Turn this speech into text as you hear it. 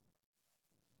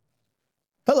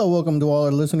Hello, welcome to all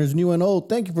our listeners, new and old.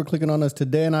 Thank you for clicking on us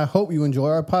today, and I hope you enjoy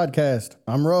our podcast.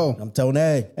 I'm Ro. I'm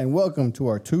Tony. And welcome to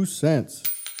our 2 cents.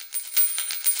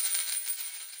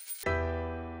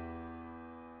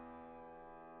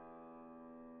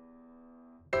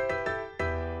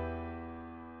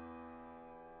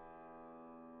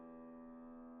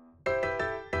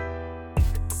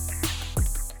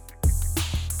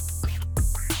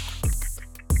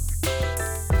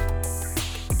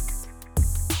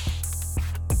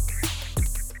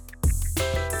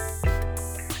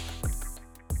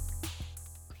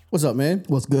 What's up, man?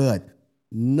 What's good?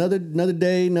 Another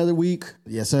day, another week.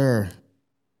 Yes, sir.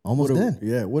 Almost done.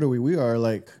 Yeah, what are we? We are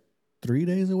like 3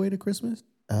 days away to Christmas?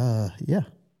 Yeah.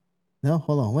 No,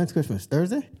 hold on. When's Christmas?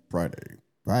 Thursday?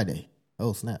 Friday.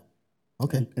 Oh, snap.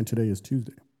 Okay. And today is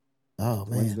Tuesday. Oh,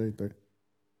 man. Wednesday, Thursday.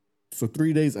 So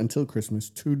 3 days until Christmas,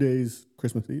 2 days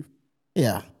Christmas Eve.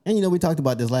 Yeah. And we talked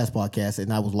about this last podcast,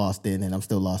 and I was lost then, and I'm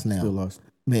still lost now. Still lost.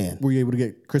 Man. Were you able to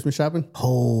get Christmas shopping?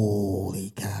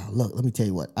 Holy cow. Look, let me tell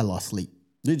you what. I lost sleep.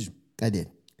 Did you? I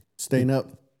did. Staying up?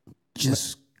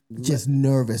 Just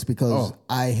nervous because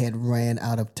I had ran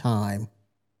out of time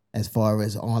as far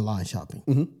as online shopping.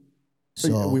 Mm-hmm.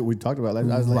 So we talked about that.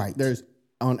 I was like, right. There's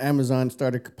on Amazon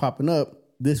started popping up.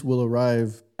 This will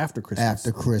arrive after Christmas.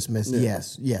 After Christmas, Yeah.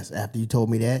 yes. After you told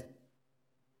me that,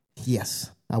 yes,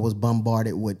 I was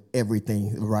bombarded with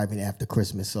everything arriving after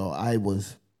Christmas. So I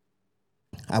was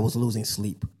losing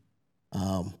sleep.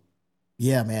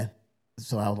 Yeah, man.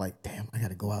 So I was like, damn, I got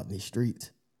to go out in these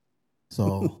streets.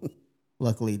 So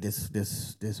luckily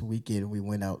this weekend we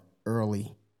went out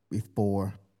early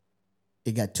before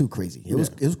it got too crazy. It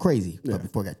was crazy, but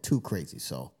before it got too crazy.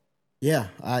 So I'm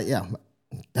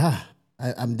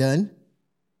done.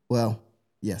 Well,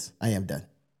 yes, I am done.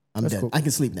 I'm done. Cool. I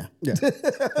can sleep now. Yeah,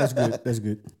 that's good. That's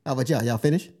good. How about y'all? Y'all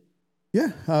finished?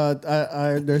 Yeah,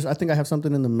 I think I have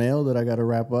something in the mail that I got to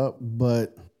wrap up.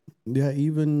 But yeah,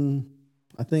 even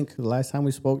I think the last time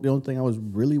we spoke, the only thing I was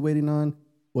really waiting on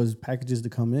was packages to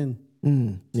come in.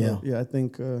 Yeah. So, I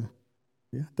think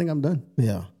I'm done.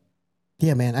 Yeah.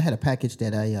 Yeah, man. I had a package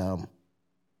that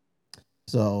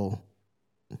so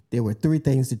there were 3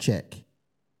 things to check.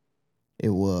 It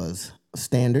was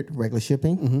standard, regular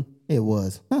shipping. Mm-hmm. It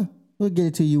was, we'll get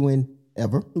it to you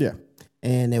whenever. Yeah.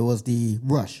 And it was the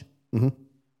rush. Mm-hmm.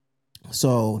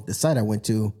 So the site I went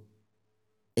to,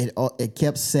 it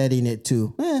kept setting it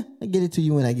to, I get it to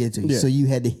you when I get it to you. Yeah. So you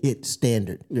had to hit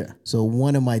standard. Yeah. So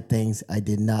one of my things, I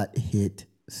did not hit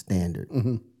standard.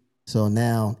 Mm-hmm. So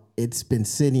now it's been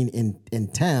sitting in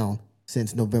town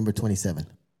since November 27th.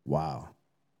 Wow.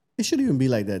 It shouldn't even be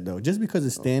like that, though. Just because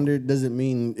it's standard doesn't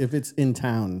mean if it's in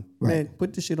town, man,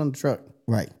 put the shit on the truck.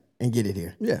 Right. And get it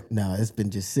here. Yeah. No, it's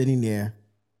been just sitting there.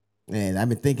 And I've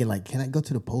been thinking, like, can I go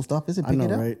to the post office and pick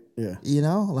it up? Right? Yeah.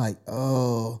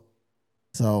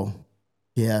 So,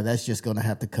 yeah, that's just going to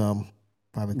have to come.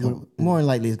 More than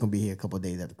likely, it's going to be here a couple of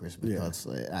days after Christmas. Yeah. Because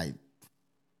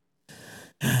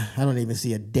I don't even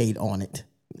see a date on it.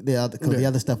 The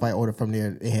other stuff I ordered from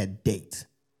there, it had dates.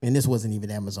 And this wasn't even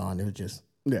Amazon. It was just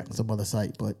some other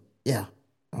site. But, yeah,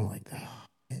 I'm like,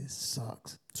 it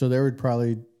sucks. So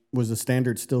was the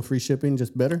standard still free shipping,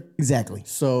 just better? Exactly.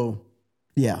 So...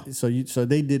 Yeah. So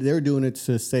they were doing it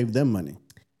to save them money.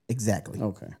 Exactly.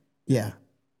 Okay. Yeah.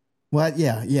 Well,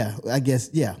 yeah. I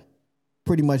guess, yeah.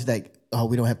 Pretty much like,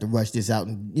 we don't have to rush this out,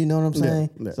 and you know what I'm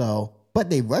saying? Yeah. So, but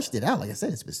they rushed it out. Like I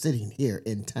said, it's been sitting here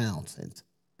in town since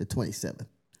the 27th.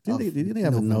 Did they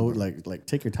have a note like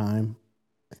take your time?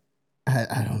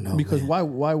 I don't know. Because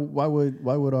man.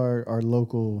 why would our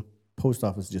local post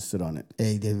office just sit on it?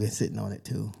 Hey, they've been sitting on it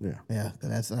too. Yeah. Yeah.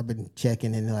 I've been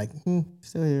checking and they're like,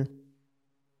 still here.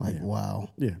 Like, wow.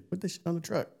 Yeah, put this shit on the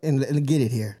truck. And get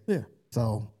it here. Yeah.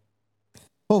 So,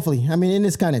 hopefully, I mean, and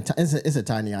it's kind of, it's a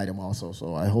tiny item also,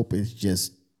 so I hope it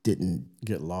just didn't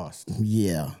get lost.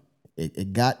 Yeah.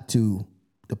 It got to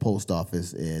the post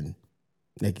office and,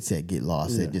 like you said, get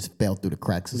lost. Yeah. It just fell through the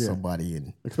cracks of somebody.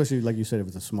 And especially, like you said, if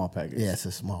it's a small package. Yeah, it's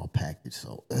a small package.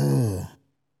 So,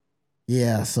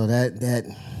 yeah, so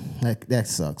that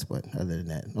sucks. But other than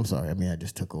that, I'm sorry. I mean, I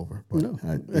just took over. But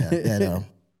No.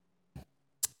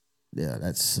 Yeah,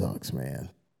 that sucks, man.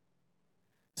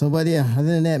 So, but yeah, other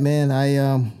than that, man,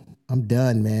 I'm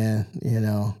done, man.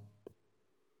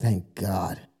 Thank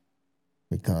God,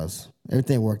 because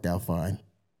everything worked out fine,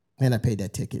 and I paid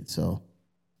that ticket. So,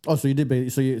 so you did pay.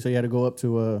 So you had to go up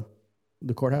to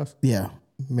the courthouse. Yeah,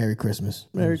 Merry Christmas.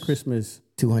 Merry Christmas.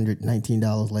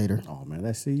 $219 later. Oh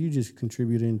man, you just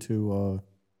contributing to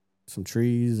some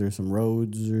trees or some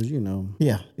roads or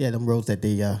Yeah, them roads that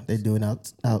they're doing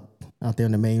out out there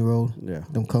on the main road. Yeah.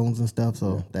 Them cones and stuff.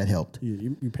 So that helped.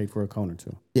 You paid for a cone or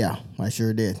two. Yeah, I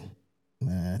sure did.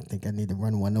 I think I need to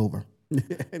run one over. I'm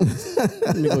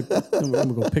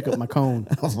gonna go pick up my cone.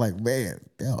 I was like, man,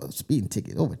 speeding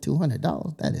ticket over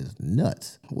 $200. That is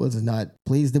nuts. Was not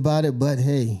pleased about it, but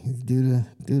hey, do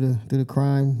the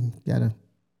crime, gotta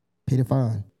pay the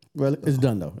fine. Well, it's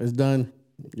done though. It's done.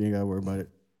 You ain't gotta worry about it.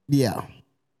 Yeah.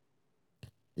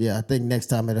 Yeah, I think next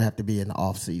time it'll have to be in the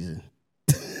off season.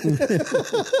 Do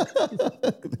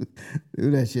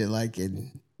that shit like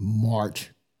in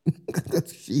March.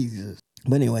 Jesus.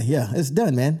 But anyway, yeah, it's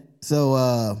done, man.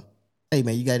 So, hey,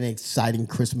 man, you got any exciting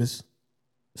Christmas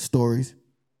stories?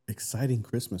 Exciting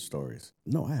Christmas stories?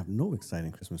 No, I have no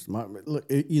exciting Christmas. Look,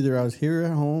 either I was here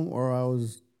at home or I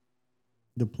was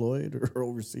deployed or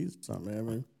overseas or something. I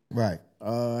mean, right.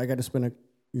 I got to spend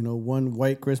one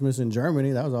white Christmas in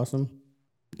Germany. That was awesome.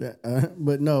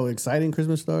 But no, exciting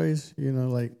Christmas stories.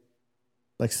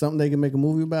 Like something they can make a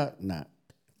movie about. Nah,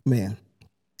 man.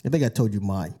 I think I told you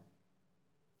mine,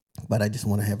 but I just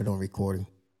want to have it on recording.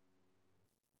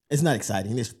 It's not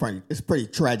exciting. It's pretty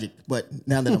tragic. But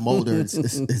now that I'm older, it's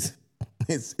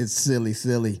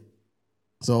silly.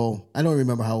 So I don't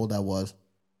remember how old I was.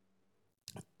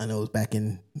 I know it was back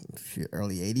in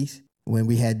early '80s when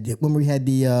we had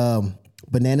the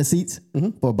banana seats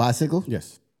for bicycles.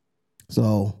 Yes.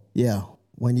 So yeah,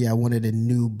 one year I wanted a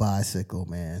new bicycle,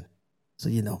 man. So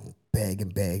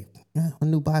beg. Yeah, a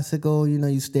new bicycle.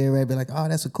 You stare at it, be like, oh,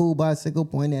 that's a cool bicycle.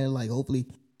 Point at it, like, hopefully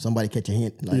somebody catch a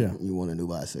hint. Like, you want a new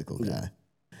bicycle, guy. Yeah.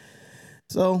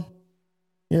 So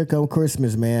here come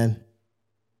Christmas, man.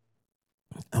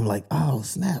 I'm like, oh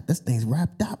snap, this thing's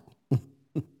wrapped up.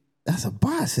 That's a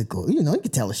bicycle. You can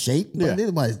tell the shape. But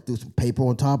everybody do some paper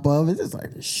on top of it. It's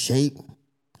like the shape.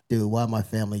 Dude, why my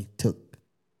family took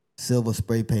silver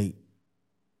spray paint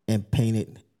and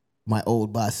painted my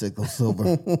old bicycle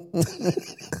silver.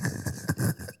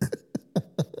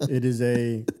 It is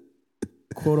a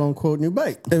quote unquote new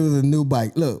bike. It was a new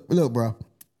bike. Look, bro.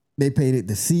 They painted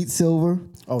the seat silver.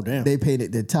 Oh, damn. They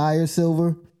painted the tire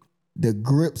silver. The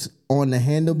grips on the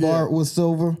handlebar was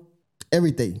silver.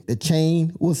 Everything. The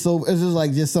chain was silver. It's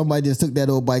just somebody just took that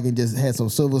old bike and just had some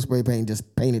silver spray paint and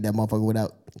just painted that motherfucker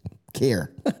without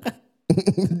care.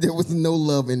 There was no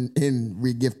love in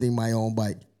regifting my own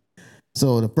bike.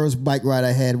 So the first bike ride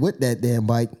I had with that damn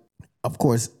bike, of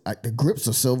course, the grips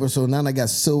are silver, so now I got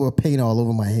silver paint all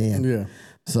over my hand. Yeah.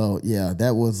 So yeah,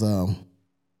 that was a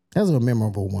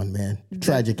memorable one, man.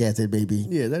 Tragic as it may be.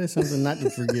 Yeah, that is something not to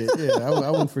forget. Yeah,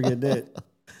 I wouldn't forget that.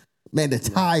 Man, the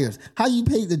tires. How you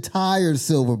paint the tires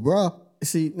silver, bro?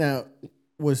 See, now,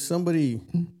 was somebody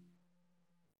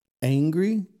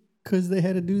angry because they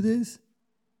had to do this?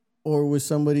 Or was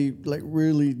somebody like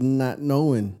really not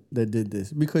knowing that did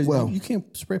this? Because you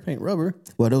can't spray paint rubber.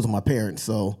 Well, those are my parents,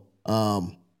 so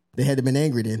they had to been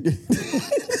angry then.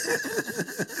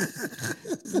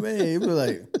 Man, it was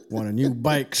like, want a new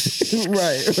bike.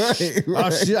 Right.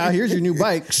 Oh, here's your new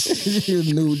bike. Your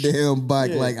new damn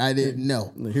bike, like I didn't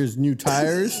know. Here's new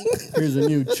tires. Here's a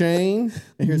new chain.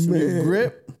 And here's some new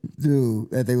grip. Dude,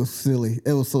 that thing was silly.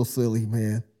 It was so silly,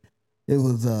 man. It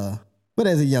was, but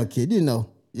as a young kid,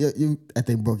 I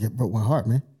think broke my heart,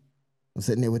 man. I'm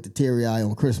sitting there with the teary eye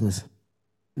on Christmas.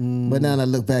 But now I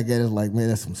look back at it like, man,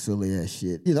 that's some silly ass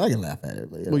shit. I can laugh at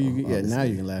it. But, now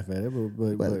you can laugh at it.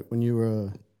 But when you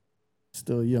were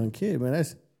still a young kid, man,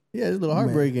 it's a little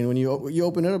heartbreaking. When you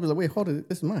open it up, it's like, wait, hold it,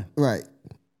 this is mine. Right.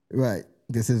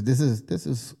 This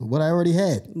is what I already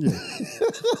had. Yeah.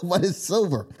 But it's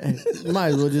silver. You might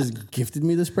as well just gifted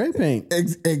me the spray paint.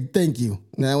 Thank you.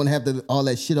 Now I wouldn't have all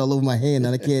that shit all over my hand,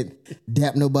 and I can't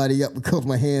dap nobody up because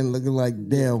my hand looking like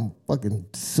damn fucking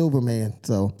Superman.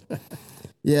 So,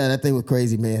 yeah, that thing was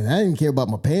crazy, man. I didn't care about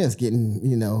my pants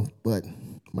getting, but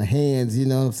my hands, you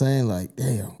know what I'm saying? Like,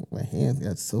 damn, my hands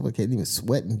got silver. I can't even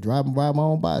sweat and ride my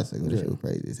own bicycle. This shit was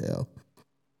crazy as hell.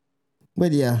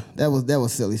 But yeah, that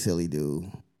was silly, dude.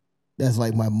 That's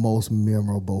like my most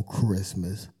memorable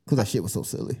Christmas because that shit was so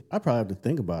silly. I probably have to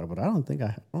think about it, but I don't think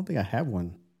I have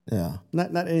one. Yeah,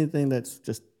 not anything that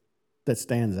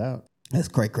stands out. That's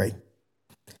great.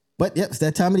 But yep, it's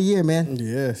that time of the year, man.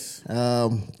 Yes.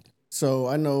 So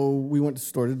I know we went to the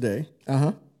store today.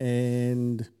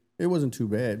 And it wasn't too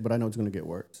bad, but I know it's going to get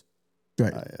worse.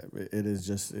 Right. It is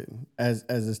just as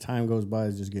this time goes by,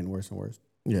 it's just getting worse and worse.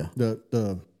 Yeah.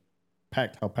 The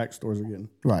how packed stores are getting.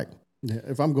 Right. Yeah.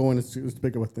 If I'm going, it's to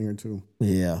pick up a thing or two.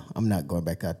 Yeah, I'm not going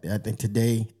back out there. I think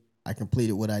today I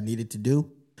completed what I needed to do.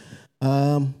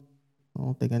 I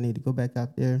don't think I need to go back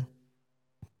out there.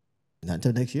 Not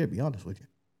until next year, to be honest with you.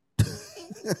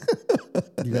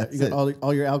 You got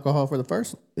all your alcohol for the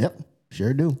first? Yep,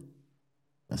 sure do.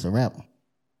 That's a wrap.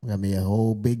 Got me a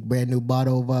whole big brand new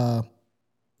bottle of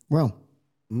rum.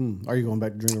 Are you going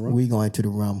back to drink the rum? We going to the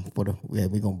rum for the we're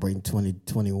gonna bring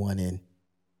 2021 in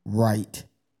right.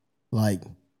 Like,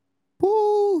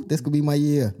 woo, this could be my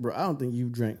year. Bro, I don't think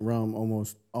you've drank rum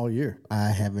almost all year. I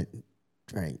haven't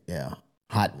drank,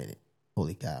 hot minute.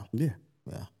 Holy cow. Yeah.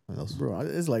 Yeah. Bro,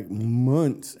 it's like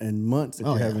months and months that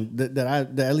you haven't,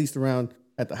 that at least around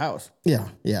at the house. Yeah.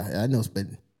 I know it's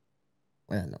been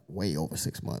way over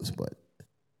 6 months, but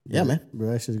yeah, man.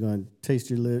 Bro, that shit's going to taste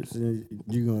your lips and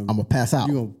I'm going to pass out.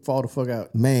 You're going to fall the fuck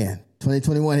out. Man,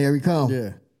 2021, here we come.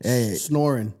 Yeah. Hey.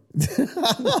 Snoring.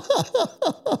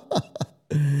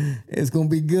 It's going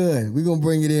to be good. We're going to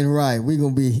bring it in right. We're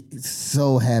going to be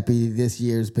so happy. This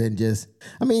year's been just,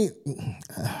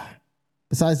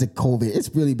 besides the COVID,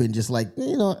 it's really been just like,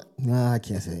 I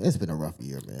can't say it. It's been a rough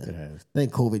year, man. It has. I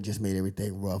think COVID just made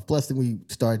everything rough. Plus, then we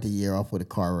started the year off with a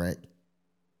car wreck.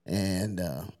 And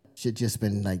shit just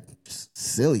been like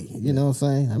silly. You know what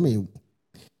I'm saying?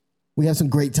 We have some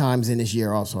great times in this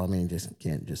year also. Just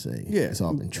can't just say it's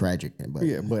all been tragic. But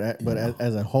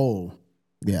as a whole,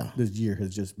 this year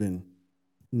has just been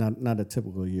not a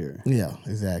typical year. Yeah,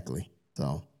 exactly.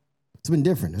 So it's been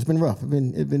different. It's been rough.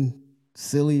 It's been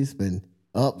silly. It's been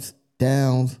ups,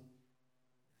 downs.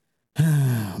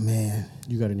 Man.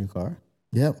 You got a new car?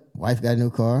 Yep. Wife got a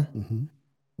new car. Mm-hmm.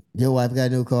 Your wife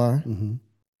got a new car. Mm-hmm.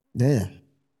 Yeah.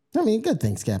 Good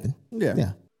things happen.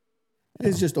 Yeah.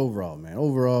 It's just overall, man.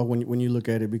 Overall, when you look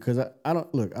at it, because I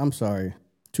don't look. I'm sorry.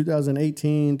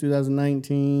 2018,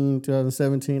 2019,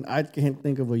 2017. I can't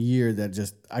think of a year that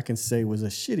just I can say was a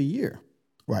shitty year.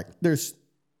 Right. There's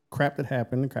crap that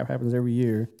happened. Crap happens every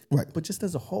year. Right. But just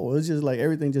as a whole, it's just like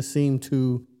everything just seemed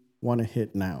to want to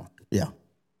hit now. Yeah.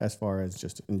 As far as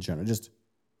just in general, just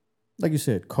like you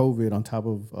said, COVID on top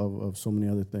of so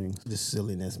many other things. Just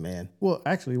silliness, man. Well,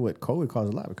 actually, what COVID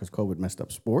caused a lot because COVID messed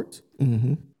up sports,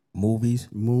 movies,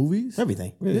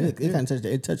 everything. It kind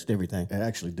of touched everything. It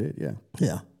actually did, yeah.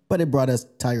 Yeah, but it brought us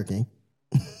Tiger King.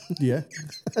 Yeah,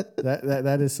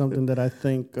 that is something that I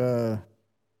think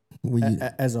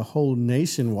as a whole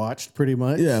nation watched pretty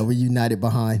much. Yeah, we united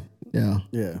behind. Yeah,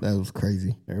 that was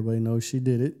crazy. Everybody knows she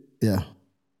did it. Yeah.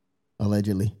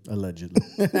 Allegedly.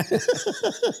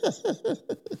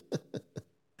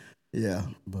 Yeah.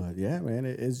 But yeah, man,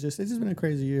 it's just been a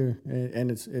crazy year,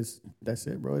 and it's that's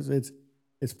it, bro. It's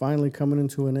finally coming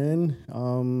into an end.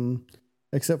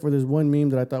 Except for this one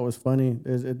meme that I thought was funny.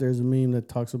 There's a meme that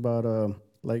talks about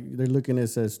like they're looking at it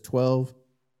says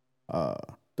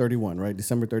 12/31, right?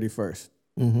 December 31st.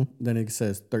 Mm-hmm. Then it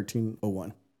says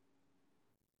 13/01.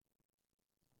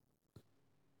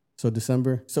 So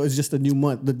December. So it's just a new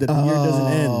month. The year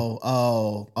doesn't end.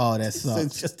 Oh, that sucks. So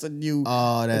it's just a new.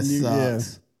 Oh, that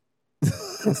sucks. Yeah.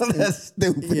 That's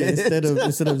stupid. Yeah,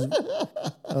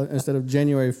 instead of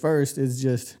January 1st, it's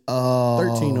just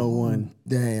 13/01.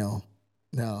 Damn.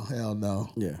 No, hell no.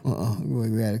 Yeah. We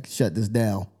gotta shut this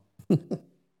down.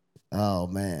 Oh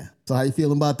man. So how you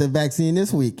feeling about the vaccine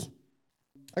this week?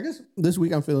 I guess this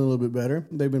week I'm feeling a little bit better.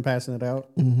 They've been passing it out.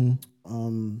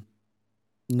 Mm-hmm.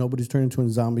 Nobody's turned into a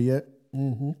zombie yet,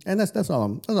 and that's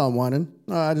all I'm wanting.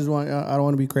 I don't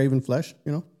want to be craving flesh,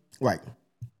 Right.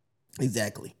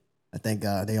 Exactly. I think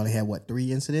they only had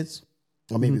 3 incidents,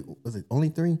 or maybe was it only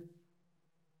 3?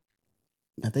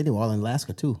 I think they were all in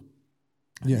Alaska too.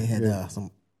 Yeah, they had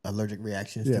some allergic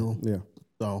reactions too. Yeah.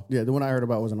 So the one I heard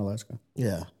about was in Alaska.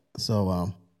 Yeah.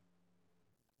 So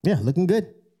looking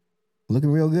good,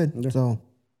 looking real good. Yeah. So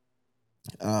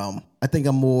I think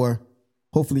I'm more.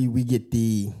 Hopefully we get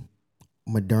the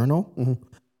Moderna. Mm-hmm.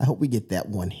 I hope we get that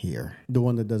one here. The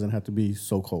one that doesn't have to be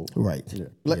so cold. Right. Yeah.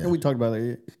 Like we talked about,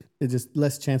 it's just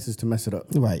less chances to mess it up.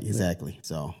 Right. Exactly. Yeah.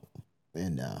 So,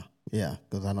 and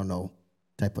because I don't know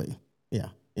type of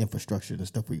infrastructure and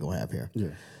stuff we gonna have here.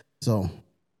 Yeah. So,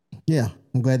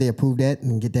 I'm glad they approved that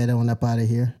and get that on up out of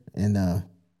here and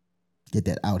get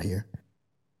that out here.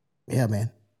 Yeah, man.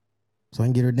 So I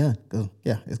can get her done. Cause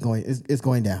it's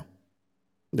going down.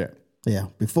 Yeah. Yeah.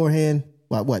 Beforehand,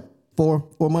 what? 4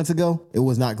 months ago, it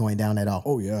was not going down at all.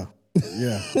 Oh yeah.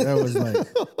 Yeah. That was like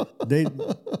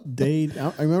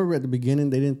I remember at the beginning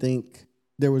they didn't think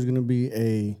there was gonna be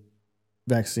a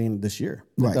vaccine this year.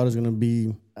 They thought it was gonna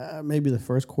be maybe the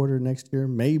first quarter next year,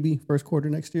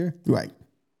 Right.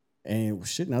 And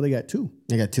shit, now they got 2.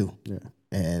 They got 2. Yeah.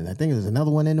 And I think there's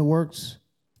another one in the works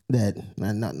that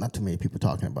not too many people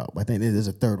talking about. But I think there's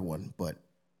a third one. But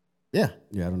yeah.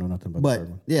 Yeah, I don't know nothing about the third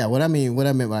one. Yeah, what I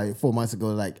meant by 4 months ago,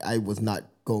 like I was not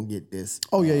gonna get this.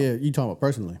 Oh yeah. You talking about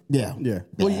personally? Yeah. Yeah.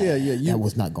 Well, yeah. That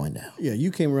was not going down. Yeah,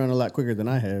 you came around a lot quicker than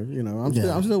I have.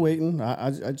 I'm still waiting.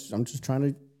 I'm just trying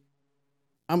to.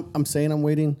 I'm saying I'm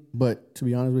waiting, but to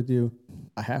be honest with you,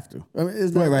 I have to. I mean,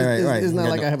 it's not, Right. It's not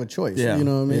like I have a choice. Yeah. You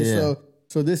know what I mean? Yeah.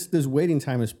 So this waiting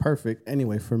time is perfect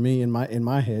anyway for me in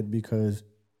my head because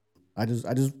I just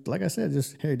like I said,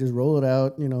 just roll it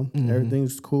out. You know,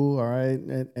 everything's cool, all right,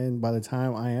 and by the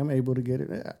time I am able to get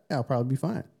it, I'll probably be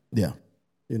fine. Yeah.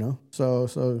 You know,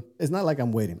 so it's not like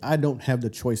I'm waiting. I don't have the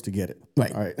choice to get it.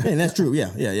 Right. All right. And that's true.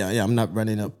 Yeah. I'm not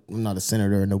running up. I'm not a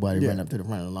senator or nobody running up to the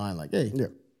front of the line like, hey,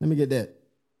 let me get that.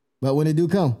 But when it do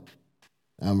come,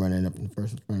 I'm running up in the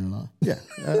front of the line. Yeah.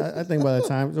 I think by the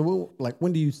time, so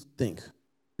when do you think?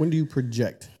 When do you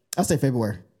project? I'll say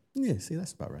February. Yeah, see,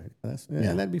 that's about right.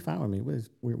 And that'd be fine with me.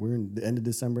 We're in the end of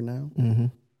December now. Mm-hmm.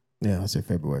 Yeah, I'll say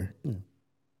February. Yeah. I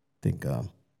think,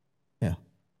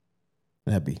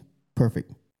 that'd be perfect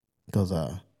because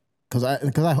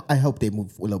I hope they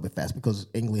move a little bit fast because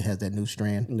England has that new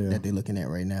strand that they're looking at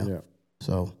right now. Yeah.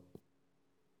 So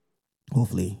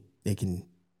hopefully they can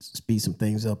speed some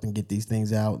things up and get these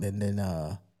things out, and then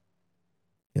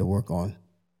they'll work on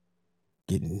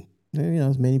getting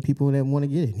as many people that want to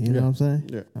get it. You know what I'm saying?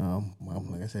 Yeah. Well,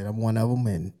 like I said, I'm one of them,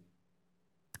 and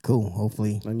cool.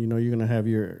 Hopefully, and you're gonna have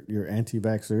your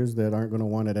anti-vaxxers that aren't gonna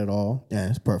want it at all. Yeah,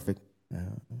 it's perfect.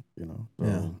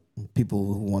 So.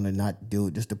 People who want to not do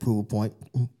it just to prove a point,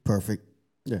 perfect.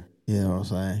 Yeah. You know what I'm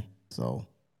saying? So,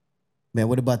 man,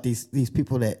 what about these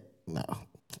people that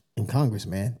in Congress,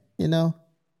 man? You know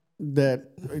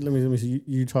that. Let me see.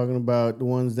 You talking about the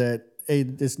ones that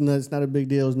it's not a big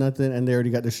deal, it's nothing, and they already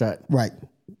got the shot. Right.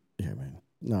 Yeah, man.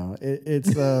 No,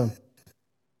 it's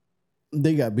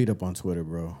they got beat up on Twitter,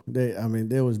 bro.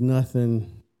 There was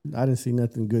nothing. I didn't see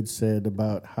nothing good said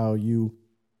about how you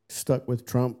stuck with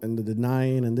Trump and the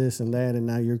denying and this and that, and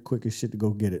now you're quick as shit to go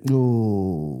get it.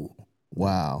 Ooh,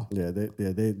 wow. Yeah,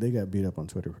 they got beat up on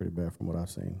Twitter pretty bad from what I've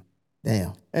seen.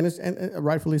 Damn. And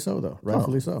rightfully so though.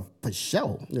 Rightfully so. For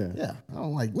sure. Yeah.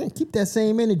 I'm like, man, keep that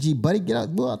same energy, buddy.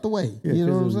 Move out the way. Yeah, you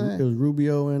know what I'm saying? It was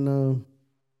Rubio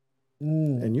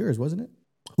and yours, wasn't it?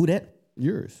 Who that?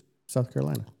 Yours, South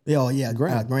Carolina. Oh yeah,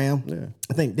 Graham. Yeah.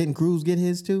 I think didn't Cruz get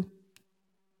his too?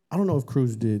 I don't know if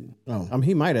Cruz did. Oh.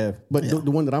 He might have, but the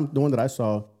one that I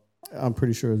saw, I'm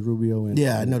pretty sure is Rubio.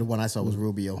 I know the one I saw was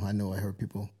Rubio. I know I heard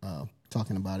people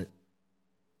talking about it,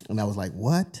 and I was like,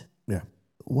 "What? Yeah,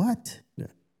 what? Yeah,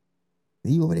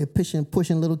 you over there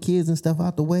pushing little kids and stuff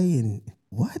out the way, and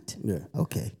what? Yeah,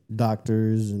 okay.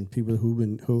 Doctors and people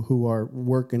who are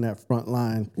working that front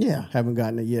line, haven't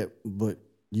gotten it yet, but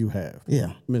you have,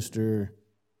 Mister.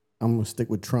 I'm gonna stick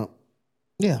with Trump.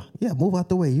 Yeah, move out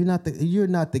the way. You're not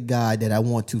the guy that I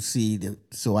want to see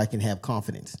so I can have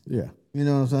confidence. Yeah. You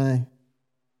know what I'm saying?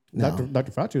 No.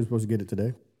 Dr. Fauci was supposed to get it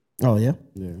today. Oh yeah?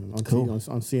 Yeah. On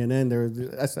CNN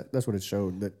that's what it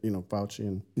showed, that Fauci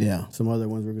and some other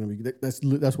ones were gonna be,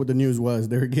 that's what the news was.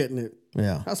 They were getting it.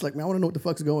 Yeah. I was like, man, I want to know what the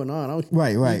fuck's going on.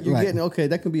 Right. You're getting, okay,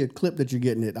 that can be a clip that you're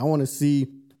getting it. I want to see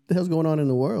what the hell's going on in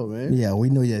the world, man. Yeah, we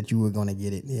knew that you were gonna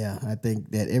get it. Yeah. I think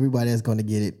that everybody that's gonna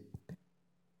get it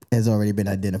has already been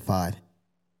identified.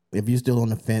 If you're still on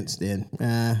the fence, then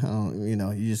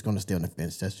you're just gonna stay on the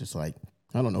fence. That's just like,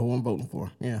 I don't know who I'm voting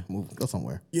for. Yeah, go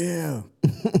somewhere. Yeah,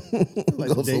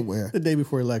 go somewhere. The day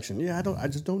before election. Yeah, I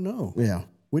just don't know. Yeah,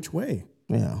 which way?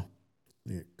 Yeah,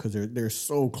 because they're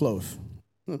so close.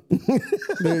 Who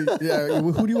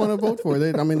do you want to vote for?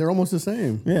 They're almost the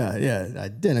same. Yeah,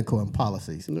 identical in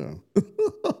policies. Yeah.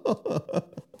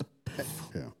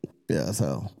 Yeah,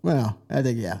 so, well, I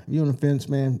think, you on the fence,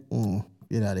 man,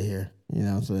 get out of here. You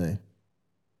know what I'm saying?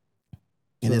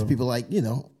 And there's people like,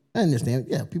 I understand.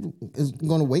 Yeah, people is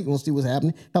going to wait and we'll see what's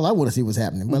happening. Hell, I want to see what's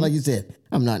happening. But like you said,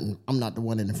 I'm not the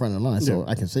one in the front of the line, so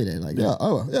I can say that. Like,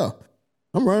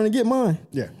 I'm running to get mine.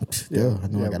 Yeah. I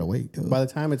know I got to wait. By the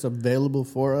time it's available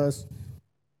for us,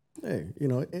 hey,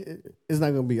 it's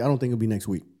not going to be, I don't think it'll be next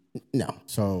week. No.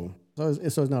 So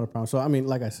it's not a problem. So,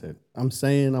 like I said, I'm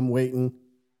saying I'm waiting.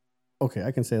 Okay,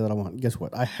 I can say that I want. Guess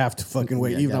what? I have to fucking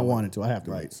wait. Even if I wanted to, I have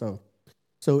to wait. So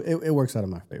it works out in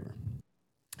my favor.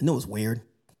 You know what's weird?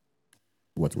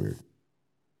 What's weird?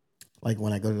 Like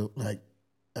when I go to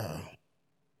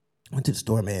went to the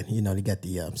store, man. They got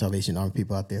the Salvation Army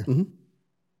people out there. Mm-hmm.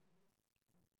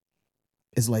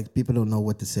 It's like people don't know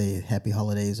what to say. Happy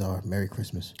holidays or Merry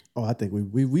Christmas. Oh, I think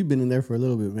we've been in there for a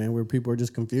little bit, man, where people are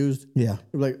just confused. Yeah,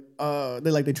 like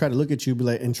they try to look at you, be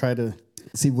like, and try to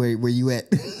see where you at.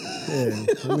 Yeah,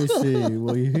 let me see.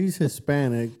 Well, he's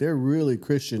Hispanic. They're really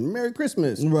Christian. Merry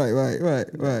Christmas.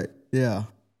 Right. Yeah,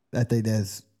 I think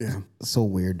that's so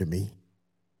weird to me.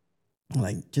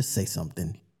 Like, just say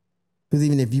something. Because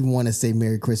even if you want to say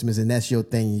Merry Christmas and that's your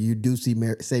thing, you do say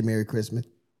Merry Christmas.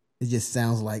 it just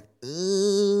sounds like,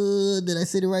 did I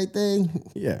say the right thing?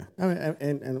 Yeah, I mean,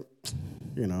 and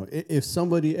you know, if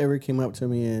somebody ever came up to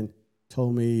me and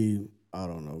told me, I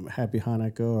don't know, Happy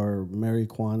Hanukkah or Merry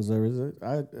Kwanzaa,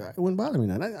 it wouldn't bother me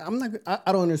none.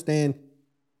 I don't understand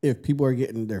if people are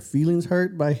getting their feelings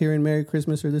hurt by hearing Merry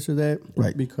Christmas or this or that.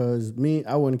 Right. Because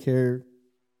I wouldn't care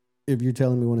if you're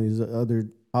telling me one of these other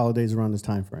holidays around this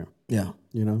time frame. Yeah.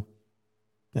 You know?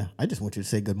 Yeah. I just want you to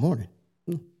say good morning.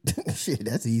 Shit,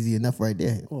 that's easy enough right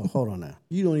there. Well, hold on now.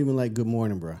 You don't even like good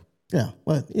morning, bro. Yeah.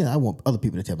 Well, I want other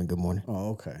people to tell me good morning.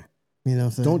 Oh, okay. You know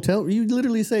what I'm saying? You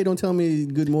literally say, don't tell me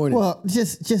good morning. Well,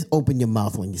 just open your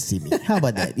mouth when you see me. How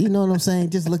about that? You know what I'm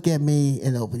saying? Just look at me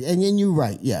and open. And then you're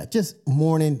right. Yeah. Just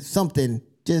morning, something,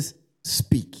 just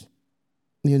speak.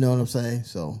 You know what I'm saying?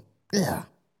 So, yeah.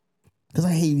 Because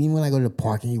I hate even when I go to the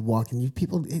park and you walk and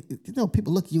people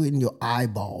look at you in your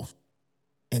eyeballs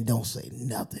and don't say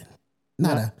nothing.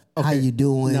 How you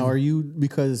doing? Now, are you,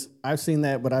 because I've seen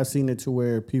that, but I've seen it to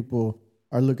where people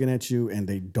are looking at you and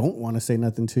they don't want to say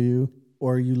nothing to you,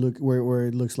 or you look where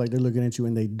it looks like they're looking at you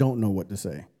and they don't know what to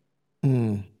say.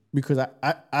 Because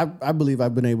I believe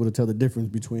I've been able to tell the difference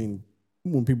between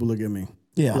when people look at me.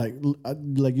 Yeah. Like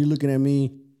you're looking at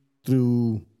me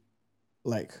through,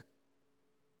 like,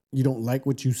 you don't like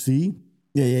what you see.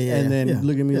 Yeah. And then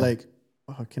look at me like,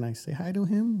 oh, can I say hi to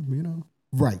him? You know?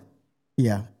 Right.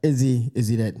 Yeah. Is he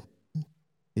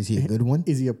a good one?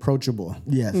 Is he approachable?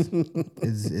 Yes.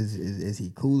 Is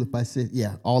he cool if I say,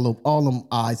 yeah, all them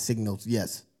eye signals,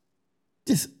 yes.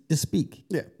 Just speak.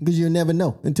 Yeah. Because you'll never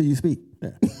know until you speak.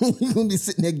 Yeah. You're gonna be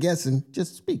sitting there guessing.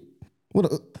 Just speak. What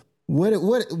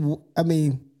I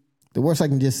mean, the worst I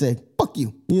can just say, fuck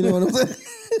you. You know what I'm saying?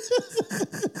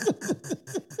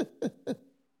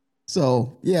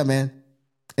 So yeah, man.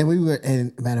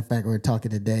 And matter of fact, we were talking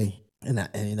today, and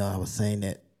I was saying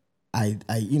that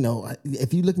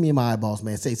if you look me in my eyeballs,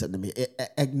 man, say something to me.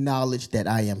 Acknowledge that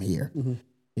I am here. Mm-hmm.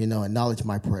 You know, acknowledge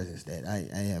my presence, that I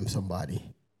am somebody.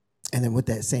 And then with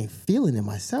that same feeling in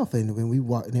myself, and when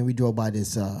we drove by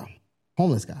this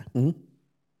homeless guy, mm-hmm.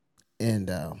 and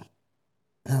I'm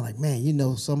like,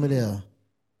 man, some of the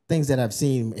things that I've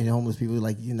seen in homeless people,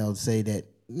 like, say that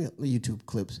YouTube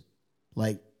clips,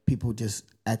 like people just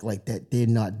act like that they're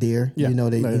not there. Yeah.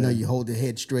 You hold their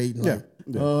head straight, and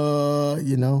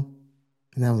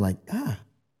and I was like,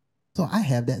 so I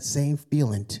have that same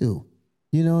feeling too.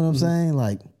 You know what I'm saying?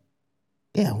 Like,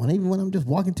 yeah, when I'm just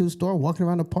walking to the store, walking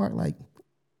around the park, like,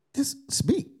 just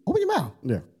speak, open your mouth.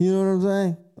 Yeah, you know what I'm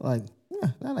saying? Like,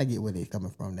 now I get where they're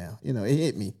coming from. Now, it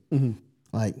hit me. Mm-hmm.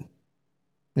 Like,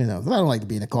 'cause I don't like to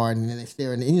be in a car and they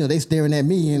staring. They staring at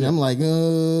me, and I'm like,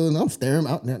 I'm staring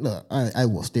out. Look, I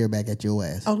will stare back at your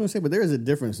ass. I was gonna say, but there is a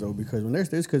difference though, because when there's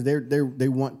because they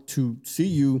want to see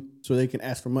you so they can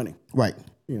ask for money. Right.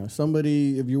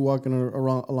 Somebody, if you're walking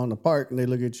along the park and they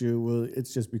look at you, well,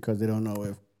 it's just because they don't know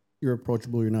if you're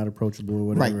approachable, you're not approachable, or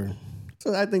whatever. Right.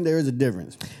 So I think there is a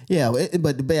difference. Yeah,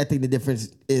 but I think the difference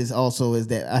is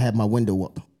that I have my window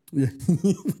up. Yeah.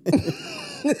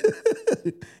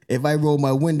 If I roll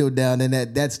my window down, then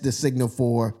that's the signal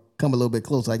for come a little bit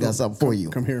closer. I got something for you.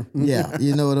 Come here. Yeah,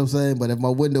 you know what I'm saying? But if my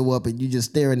window up and you just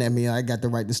staring at me, I got the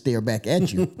right to stare back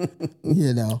at you.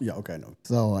 Yeah, okay, no.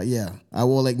 So, I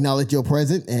will acknowledge your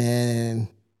presence, and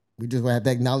we just have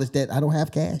to acknowledge that I don't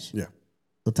have cash. Yeah.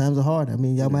 So times are hard. I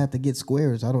mean, y'all might have to get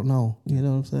squares. I don't know. You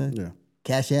know what I'm saying? Yeah.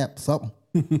 Cash App, something.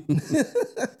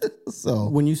 So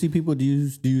when you see people, do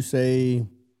you say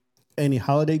any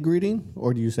holiday greeting,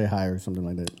 or do you say hi or something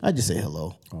like that? I just say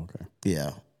hello. Okay.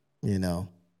 Yeah.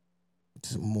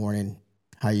 Just morning.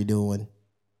 How you doing?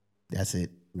 That's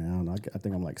it. Man, I don't know. I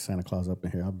think I'm like Santa Claus up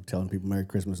in here. I'm telling people Merry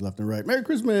Christmas left and right. Merry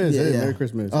Christmas. Yeah, hey, Merry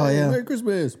Christmas. Oh, hey, yeah. Merry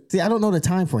Christmas. See, I don't know the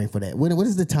time frame for that. What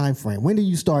is the time frame? When do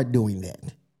you start doing that?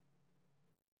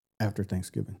 After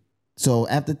Thanksgiving. So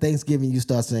after Thanksgiving, you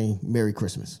start saying Merry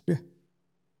Christmas. Yeah.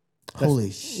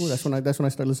 Holy shit. That's when I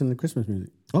start listening to Christmas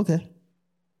music. Okay.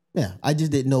 Yeah, I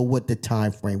just didn't know what the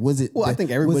time frame was. It? Well, I think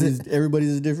everybody's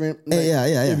is different. Like,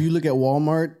 yeah. If you look at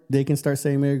Walmart, they can start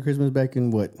saying Merry Christmas back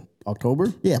in what,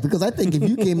 October? Yeah, because I think if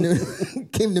you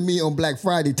came to me on Black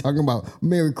Friday talking about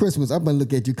Merry Christmas, I'm gonna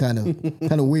look at you kind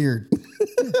of weird.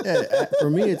 Yeah, for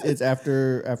me, it's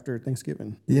after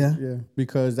Thanksgiving. Yeah,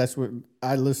 because that's what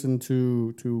I listen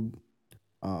to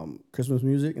Christmas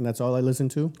music, and that's all I listen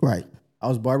to. Right. I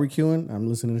was barbecuing. I'm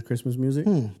listening to Christmas music.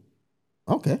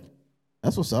 Okay.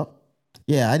 That's what's up.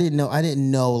 Yeah, I didn't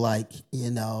know like,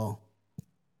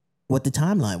 what the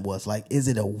timeline was. Like, is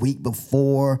it a week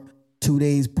before, 2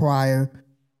 days prior,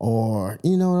 or,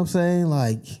 you know what I'm saying?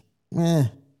 Like,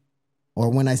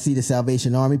 or when I see the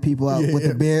Salvation Army people out with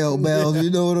the bell bells, you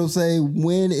know what I'm saying?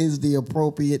 When is the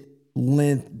appropriate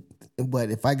length, but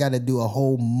if I got to do a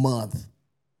whole month,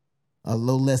 a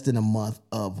little less than a month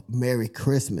of Merry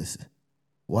Christmas,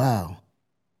 wow.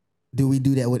 Do we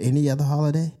do that with any other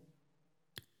holiday?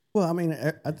 Well, I mean,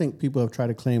 I think people have tried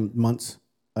to claim months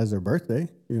as their birthday,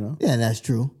 you know? Yeah, that's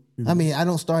true. I mean, I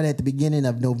don't start at the beginning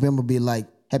of November, be like,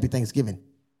 Happy Thanksgiving.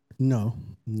 No.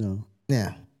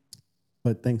 Yeah.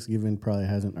 But Thanksgiving probably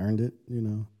hasn't earned it, you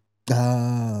know?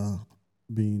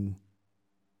 Being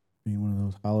one of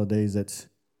those holidays that's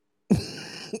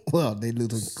well, they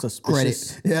lose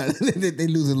suspicious. credit. Yeah, they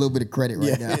lose a little bit of credit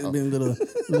right now. It's been a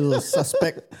little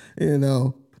suspect. You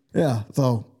know? Yeah,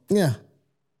 so, yeah.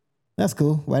 That's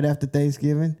cool. Right after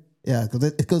Thanksgiving. Yeah,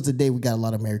 because today we got a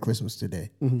lot of Merry Christmas today.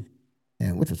 Mm-hmm.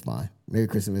 And which was fine. Merry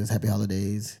Christmas, Happy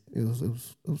Holidays. It was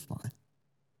fine.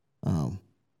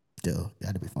 Still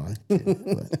got to be fine.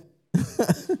 But,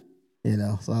 you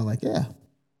know, so I'm like, yeah.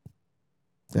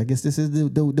 I guess this is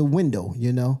the window,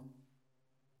 you know.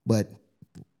 But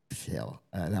hell,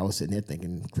 and I was sitting there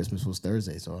thinking Christmas was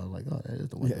Thursday, so I was like, oh, that is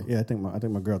the window. Yeah, I think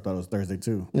my girl thought it was Thursday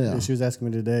too. Yeah, she was asking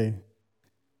me today,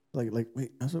 like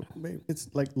wait, I said, babe,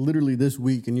 it's like literally this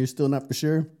week, and you're still not for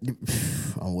sure.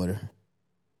 I'm with her.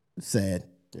 Sad.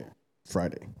 Yeah,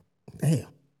 Friday. Damn.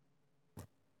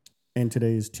 And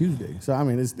today is Tuesday, so I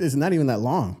mean, it's not even that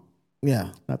long.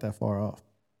 Yeah, not that far off.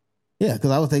 Yeah,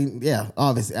 because I was thinking, yeah,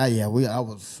 obviously, I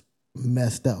was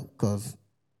messed up because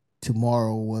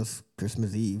tomorrow was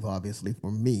Christmas Eve, obviously, for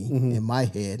me in my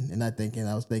head. And I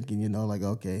was thinking, you know, like,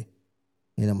 okay,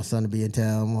 you know, my son will be in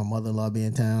town, my mother-in-law be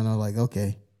in town. I was like,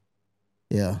 okay,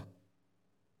 yeah.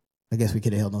 I guess we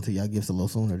could have held on to y'all gifts a little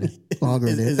sooner, longer.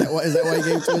 Is that why you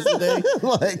gave it to us today?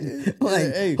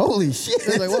 like, hey, holy shit!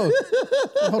 I was like, whoa,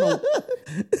 hold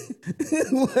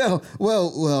on.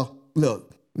 Well.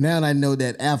 Look, now I know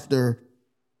that after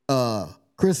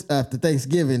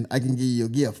Thanksgiving, I can give you a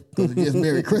gift because it's just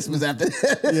Merry Christmas after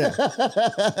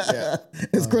that. Yeah.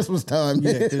 It's Christmas time.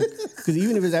 Yeah, because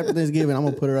even if it's after Thanksgiving, I'm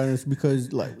gonna put it on this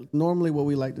because like normally what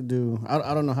we like to do,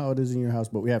 I don't know how it is in your house,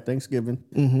 but we have Thanksgiving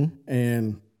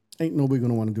and ain't nobody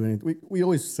gonna want to do anything. We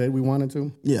always said we wanted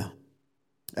to. Yeah.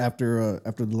 After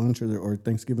the lunch or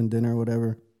Thanksgiving dinner or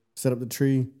whatever, set up the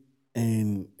tree.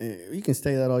 And you can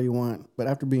stay that all you want, but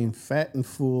after being fat and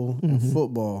full and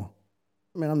football,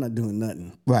 man, I'm not doing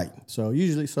nothing. Right. So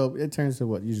it turns to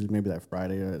what? Usually maybe that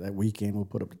Friday or that weekend we'll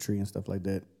put up the tree and stuff like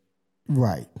that.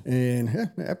 Right. And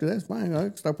after that's fine.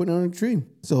 I'll start putting it on the tree.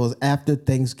 So it's after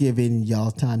Thanksgiving,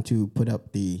 y'all time to put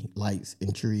up the lights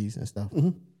and trees and stuff.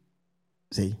 Mm-hmm.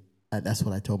 See, that's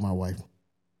what I told my wife.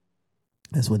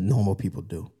 That's what normal people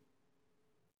do.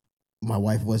 My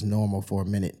wife was normal for a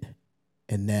minute.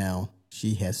 And now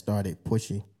she has started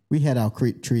pushing. We had our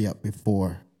tree up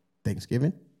before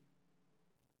Thanksgiving.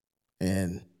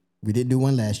 And we didn't do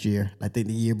one last year. I think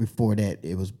the year before that,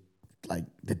 it was like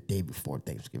the day before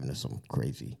Thanksgiving or something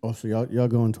crazy. Oh, so y'all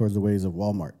going towards the ways of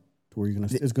Walmart, to where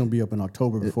it's gonna be up in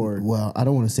October before. Well, I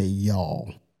don't want to say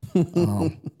y'all,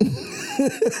 because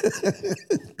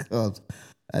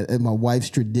my wife's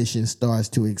tradition starts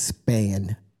to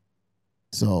expand.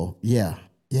 So yeah,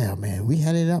 man, we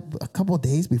had it up a couple of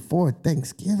days before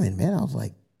Thanksgiving. Man, I was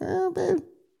like, babe.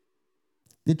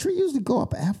 The tree usually go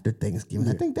up after Thanksgiving.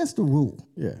 Yeah. I think that's the rule.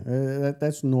 Yeah,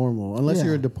 that's normal. Unless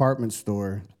you're a department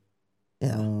store.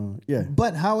 Yeah.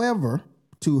 But however,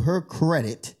 to her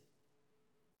credit,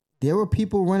 there were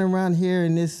people running around here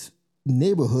in this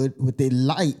neighborhood with their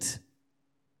lights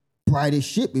bright as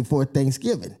shit before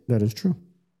Thanksgiving. That is true.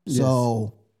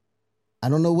 So I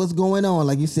don't know what's going on.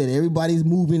 Like you said, everybody's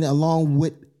moving along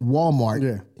with Walmart.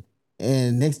 Yeah.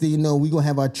 And next thing you know, we're going to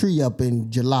have our tree up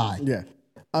in July. Yeah.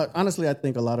 Honestly, I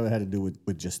think a lot of it had to do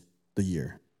with just the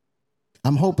year.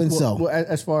 I'm hoping so. Well,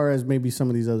 as far as maybe some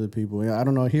of these other people, I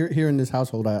don't know. Here in this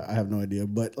household, I have no idea.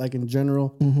 But like in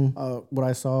general, what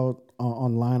I saw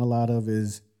online a lot of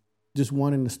is just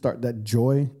wanting to start that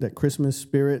joy, that Christmas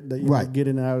spirit that you're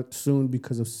getting out soon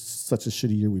because of such a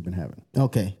shitty year we've been having.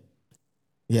 Okay.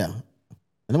 Yeah. And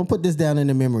I'm going to put this down in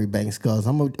the memory banks because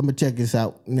I'm gonna check this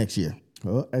out next year.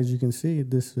 Well, as you can see,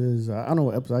 this is, I don't know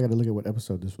what episode, I got to look at what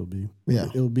episode this will be. Yeah.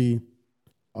 It'll be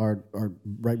our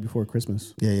right before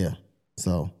Christmas. Yeah.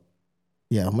 So,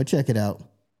 yeah, I'm going to check it out.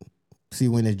 See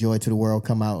when the Joy to the World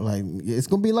come out. Like, it's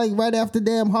going to be like right after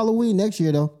damn Halloween next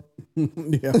year, though.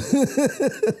 Yeah.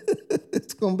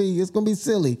 It's going to be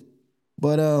silly.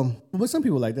 But some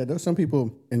people like that, though. Some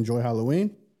people enjoy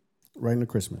Halloween right into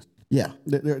Christmas. Yeah.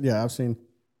 I've seen,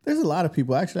 there's a lot of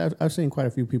people, actually, I've seen quite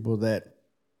a few people that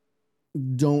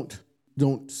don't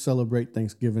celebrate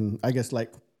Thanksgiving, I guess,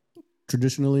 like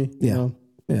traditionally, you know?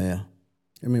 Yeah.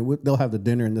 I mean, they'll have the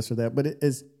dinner and this or that, but it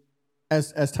is,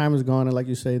 as time has gone, and like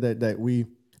you say, that we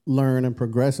learn and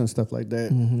progress and stuff like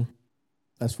that. Mm-hmm.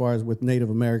 As far as with Native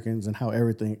Americans and how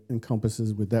everything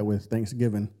encompasses with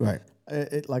Thanksgiving. Right.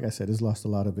 It like I said, it's lost a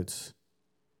lot of its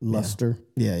luster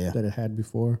Yeah. that it had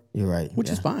before. You're right.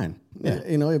 Which is fine. Yeah.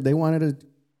 You know, if they wanted to,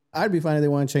 I'd be fine if they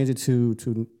want to change it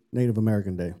to Native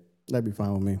American Day. That'd be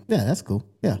fine with me. Yeah, that's cool.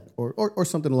 Yeah. Or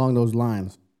something along those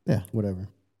lines. Yeah. Whatever.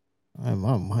 I'm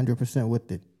 100%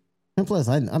 with it. And plus,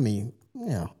 I mean,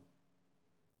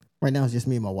 right now it's just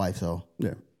me and my wife, so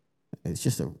Yeah. it's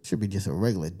should be just a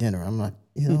regular dinner. I'm not,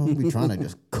 be trying to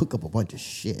just cook up a bunch of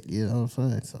shit. You know what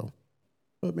I'm saying? So,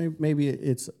 But maybe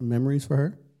it's memories for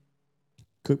her.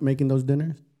 Making those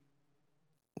dinners.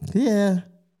 yeah,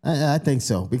 I think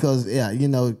so because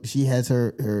she has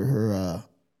her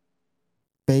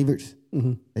favorites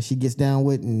that she gets down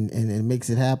with and makes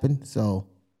it happen. So,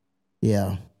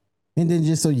 yeah. And then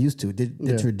just so used to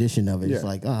the tradition of it. It's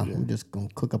like, I'm just going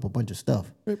to cook up a bunch of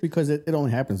stuff. Because it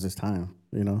only happens this time,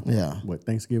 you know? Yeah. What,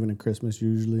 Thanksgiving and Christmas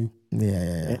usually?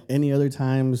 Yeah. Any other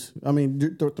times? I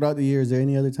mean, throughout the year, is there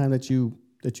any other time that you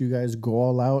guys go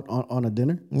all out on a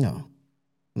dinner?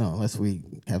 No, unless we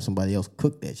have somebody else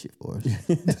cook that shit for us.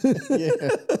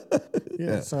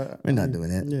 Yeah. So, We're not doing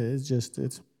that. Yeah,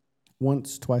 it's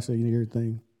once, twice a year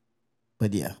thing.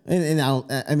 But yeah, and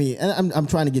I'm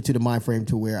trying to get to the mind frame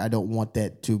to where I don't want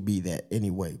that to be that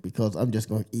anyway, because I'm just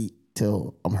going to eat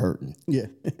till I'm hurting. Yeah,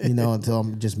 until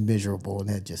I'm just miserable, and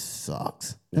that just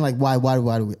sucks. And like, why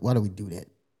do we do that?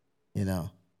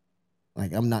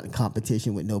 Like I'm not in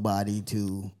competition with nobody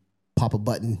to pop a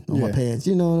button on my pants.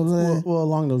 You know what I'm saying? Well,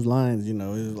 along those lines,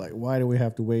 it's like, why do we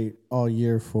have to wait all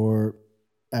year for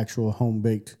actual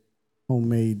homemade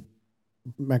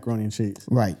macaroni and cheese?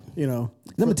 Right.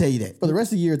 Let me tell you that. For the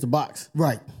rest of the year, it's a box.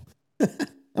 Right. I'm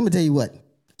gonna tell you what.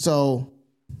 So,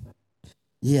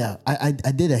 yeah, I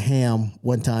did a ham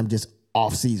one time just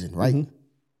off season, right? Mm-hmm.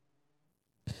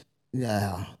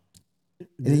 Yeah.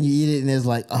 And then you eat it and it's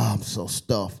like, oh, I'm so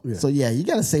stuffed. Yeah. So yeah, you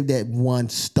gotta save that one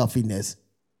stuffiness,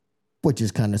 which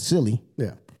is kind of silly.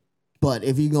 Yeah. But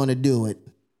if you're gonna do it,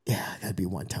 it gotta be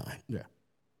one time. Yeah.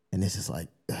 And this is like,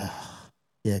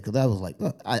 yeah, because I was like,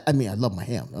 I love my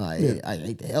ham. I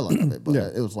ate the hell out of it, but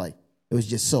it was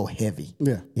just so heavy.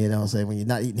 Yeah. You know what I'm saying? When you're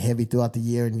not eating heavy throughout the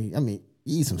year, and you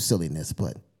eat some silliness,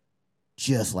 but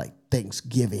just like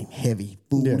Thanksgiving heavy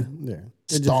food. Yeah.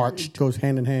 Starched. It goes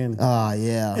hand in hand.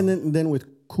 Yeah. And then with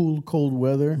cold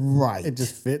weather, right, it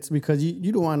just fits because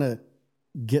you don't want to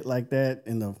get like that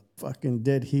in the fucking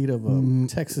dead heat of a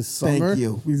Texas summer. Thank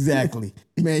you. Exactly.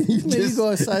 Man, you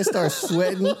go outside, start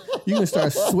sweating. You can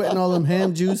start sweating all them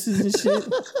ham juices and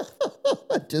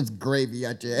shit. Just gravy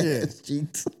out your ass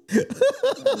cheeks.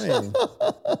 Man.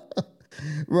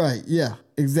 Right. Yeah.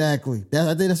 Exactly.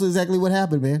 I think that's exactly what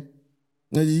happened, man.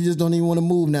 You just don't even want to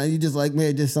move now. You just like,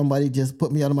 man, just somebody just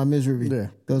put me out of my misery. Yeah.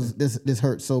 Because this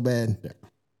hurts so bad. Yeah.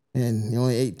 And you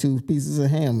only ate 2 pieces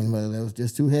of ham, and that was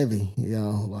just too heavy,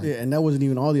 and that wasn't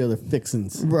even all the other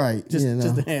fixings. Right. Just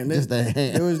the ham. Just the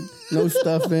ham. There was no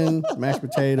stuffing, mashed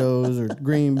potatoes, or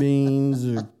green beans,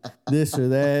 or this or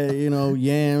that,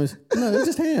 yams. No, it was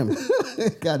just ham.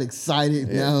 Got excited.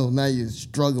 Yeah. Now you're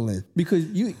struggling. Because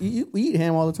you eat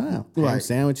ham all the time. Right. Ham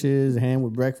sandwiches, ham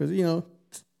with breakfast,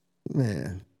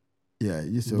 Man. Yeah,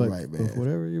 you're so right, man.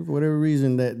 For whatever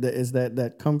reason, that is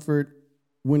that comfort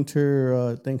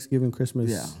winter Thanksgiving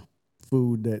Christmas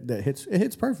food that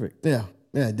hits perfect. Yeah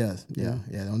it does. Yeah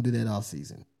don't do that all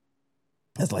season.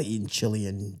 That's like eating chili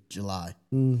in July.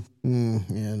 I'm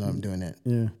doing that.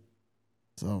 Yeah.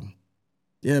 So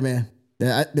yeah, man.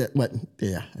 I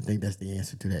think that's the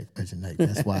answer to that question. Like,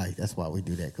 that's why we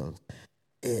do that, because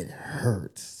it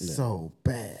hurts so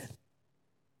bad.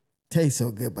 Tastes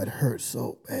so good, but it hurts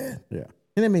so bad. Yeah.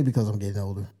 And that may be because I'm getting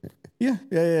older. Yeah.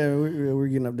 We're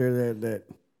getting up there. That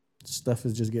stuff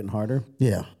is just getting harder.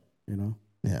 Yeah.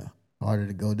 Yeah. Harder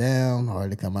to go down,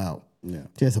 harder to come out. Yeah.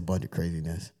 Just a bunch of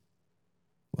craziness.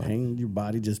 Pain, your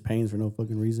body just pains for no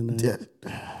fucking reason.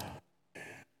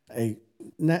 Hey,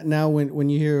 now when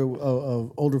you hear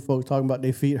of older folks talking about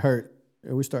their feet hurt,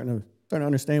 we're starting to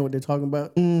understand what they're talking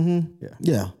about. Mm-hmm.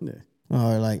 Yeah.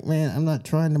 Or like, man, I'm not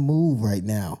trying to move right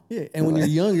now. Yeah, and when you're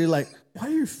young, you're like, why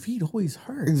do your feet always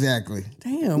hurt? Exactly.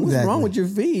 Damn, what's wrong with your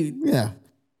feet? Yeah.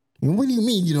 And what do you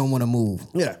mean you don't want to move?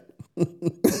 Yeah. Wait,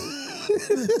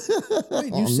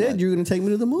 you said you were going to take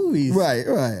me to the movies. Right.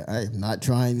 I'm not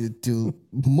trying to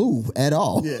move at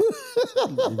all. Yeah.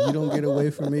 If you don't get away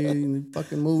from me in the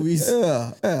fucking movies.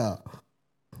 Yeah.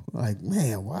 Like,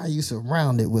 man, why are you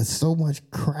surrounded with so much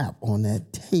crap on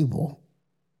that table?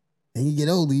 And you get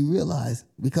older, you realize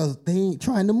because they ain't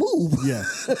trying to move. Yeah.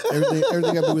 Everything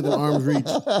got to be within arm's reach.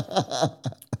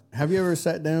 Have you ever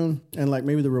sat down and like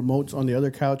maybe the remote's on the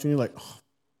other couch and you're like,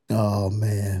 Oh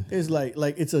man, it's like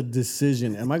it's a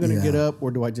decision. Am I going to get up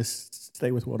or do I just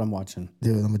stay with what I'm watching?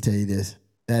 dude, I'm gonna tell you this.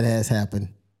 That has happened,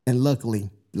 and luckily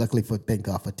for thank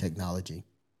God for technology,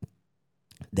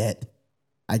 that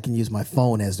I can use my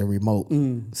phone as the remote.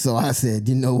 So I said,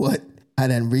 you know what? I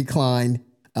then reclined.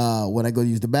 When I go to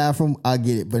use the bathroom, I'll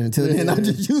get it. But until then, I'll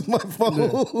just use my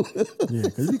phone. Yeah,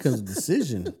 because it becomes a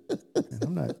decision.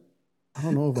 And I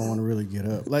don't know if I want to really get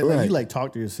up. Like Right. you like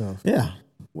talk to yourself. Yeah,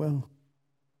 Well,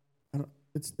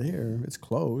 it's there. It's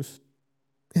close.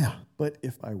 yeah, But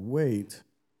if I wait,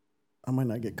 I might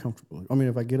not get comfortable. I mean,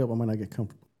 if I get up, I might not get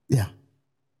comfortable. yeah.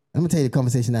 I'm gonna tell you the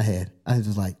conversation I had. I was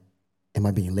just like, am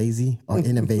I being lazy or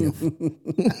innovative?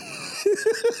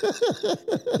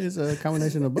 It's a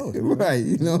combination of both. Right.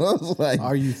 You know, I was like,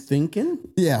 Are you thinking?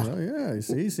 yeah, Oh, yeah.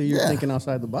 See, you're thinking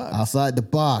outside the box. outside the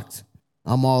box.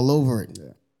 I'm all over it.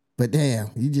 Yeah. But damn,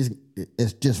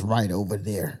 it's just right over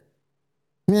there.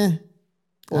 Yeah.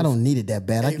 I don't need it that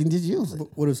bad. I can just use it.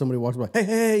 What if somebody walks by?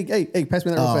 Hey, pass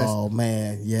me that real fast. Oh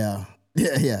man, yeah.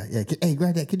 Hey,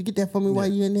 grab that. Could you get that for me while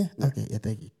you're in there? Okay, yeah,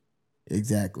 thank you.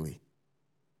 Exactly.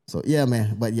 So yeah,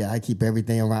 man. But yeah, I keep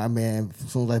everything around, man.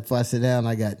 As soon as before I sit down,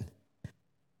 I got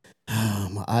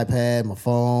my iPad, my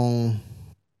phone.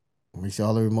 Make sure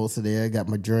all the remotes are there. I got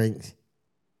my drinks.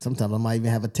 Sometimes I might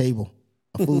even have a table.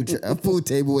 A food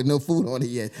table with no food on it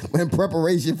yet. But in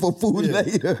preparation for food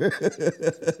later.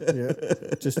 Yeah.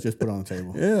 Just put it on the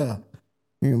table. Yeah.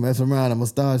 You can mess around. I'm gonna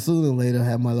start sooner or later.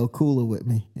 Have my little cooler with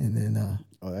me, and then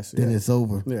then it's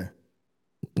over. Yeah.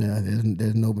 Yeah,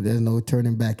 there's no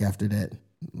turning back after that.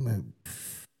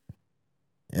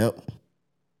 Yep.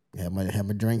 Have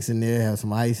my drinks in there. Have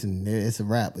some ice, and it's a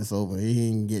wrap. It's over. He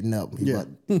ain't getting up. He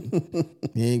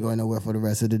ain't going nowhere for the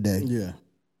rest of the day. Yeah.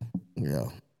 Yeah.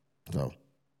 So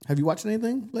Have you watched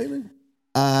anything lately?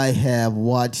 I have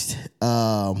watched.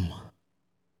 Let's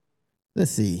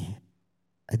see.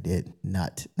 I did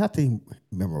nothing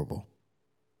memorable.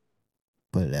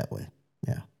 Put it that way.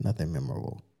 Yeah, nothing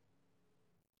memorable.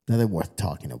 Nothing worth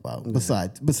talking about. Yeah.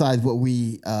 Besides what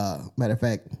we matter of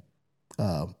fact,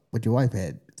 what your wife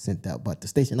had sent out about the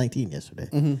Station 19 yesterday.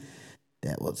 Mm-hmm.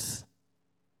 That was,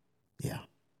 yeah.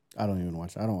 I don't even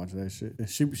watch. I don't watch that shit.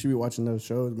 She be watching those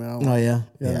shows, man. Oh yeah,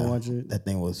 I don't watch it. That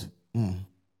thing was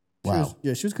wow.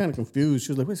 She was kind of confused.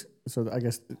 She was like, "What's-" so I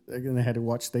guess again they had to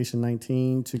watch Station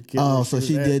 19 to get. Oh, where so was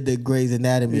she at. did the Grey's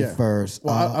Anatomy Yeah. first.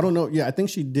 Well, I don't know. Yeah, I think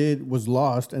she was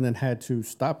lost and then had to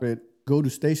stop it, go to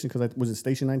station because was it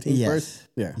Station 19 Yes. first?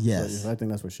 Yeah. Yes. So, I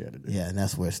think that's what she had to do. Yeah, and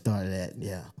that's where it started at.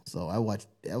 Yeah. So I watched.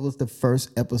 That was the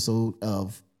first episode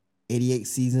of 88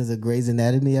 seasons of Grey's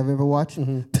Anatomy I've ever watched.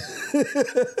 Mm-hmm.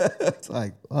 It's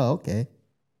like, oh, okay,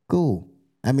 cool.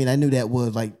 I mean, I knew that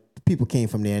was like people came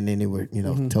from there and then they were,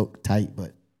 tight.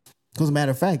 But as a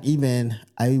matter of fact, even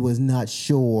I was not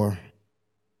sure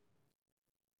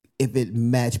if it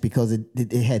matched because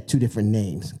it had two different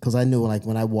names. Because I knew like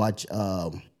when I watch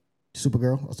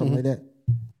Supergirl or something like that,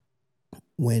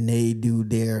 when they do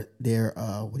their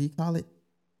what do you call it?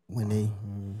 When they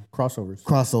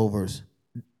crossovers,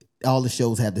 all the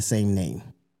shows have the same name.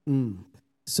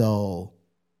 So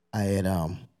I had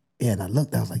and I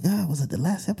looked, I was like, was it the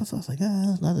last episode? I was like,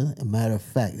 that's not a matter of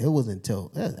fact. It wasn't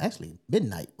until actually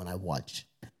midnight when I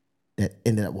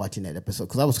ended up watching that episode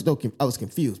because I was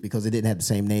confused because it didn't have the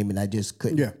same name and I just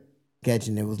couldn't catch it.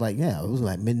 And it was like, it was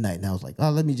like midnight and I was like,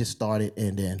 let me just start it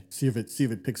and then see if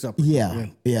it picks up. Yeah,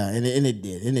 and it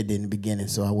did. And it did in the beginning,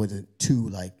 so I wasn't too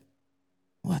like,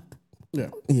 what? Yeah.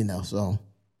 So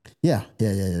yeah,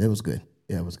 it was good.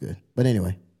 Yeah, it was good. But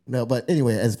anyway,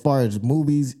 as far as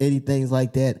movies, anything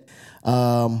like that,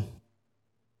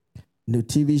 new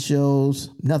TV shows,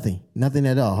 nothing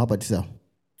at all. How about yourself?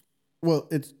 Well,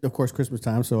 it's of course Christmas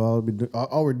time, so all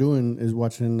we're doing is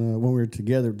watching when we're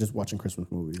together, just watching Christmas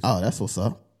movies. Oh, that's what's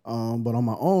up. But on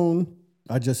my own,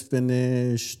 I just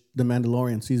finished The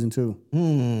Mandalorian season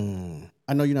 2.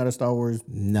 I know you're not a Star Wars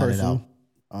person, at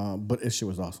all. But this shit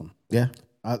was awesome. Yeah,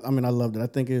 I mean, I loved it. I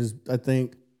think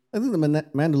The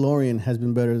Mandalorian has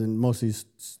been better than most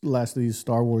of these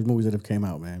Star Wars movies that have came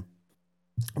out, man.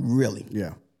 Really?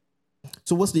 Yeah.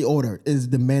 So what's the order? Is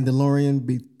The Mandalorian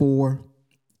before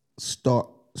Star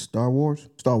Wars?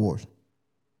 Star Wars.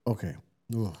 Okay.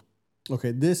 Ugh.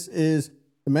 Okay. This is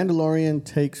The Mandalorian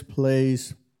takes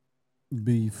place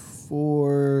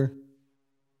before.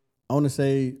 I want to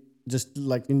say just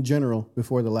like in general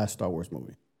before the last Star Wars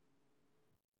movie.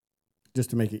 Just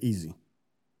to make it easy.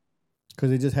 Because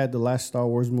they just had the last Star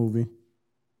Wars movie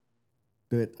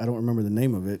that I don't remember the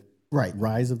name of it. Right.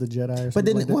 Rise of the Jedi or something. But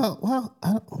didn't like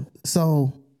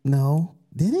that. no,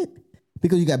 did it?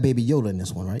 Because you got Baby Yoda in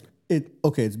this one, right?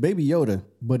 It's Baby Yoda,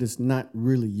 but it's not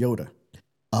really Yoda.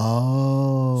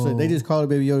 Oh. So they just call it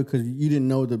Baby Yoda because you didn't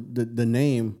know the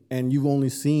name, and you've only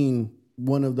seen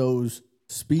one of those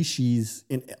species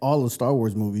in all the Star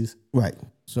Wars movies. Right.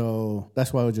 So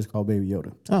that's why it was just called Baby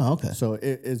Yoda. Oh, okay. So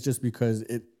it's just because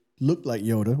it looked like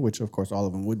Yoda, which of course all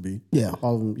of them would be. Yeah.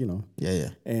 All of them, you know. Yeah, yeah.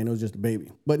 And it was just a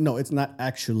baby. But no, it's not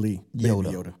actually Baby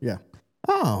Yoda. Yeah.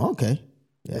 Oh, okay.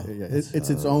 Yeah. It's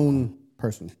its own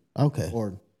person. Okay.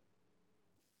 Or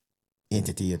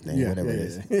entity or thing, Yeah, whatever yeah, it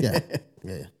is. yeah.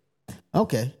 Yeah.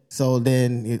 Okay. So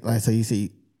then, so you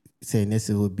see, saying this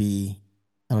would be,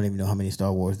 I don't even know how many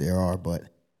Star Wars there are, but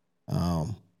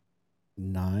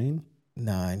 9.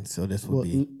 9. So this would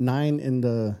be 9 in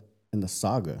the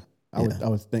saga. I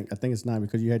would think it's 9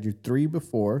 because you had your 3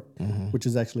 before, which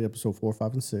is actually episode 4,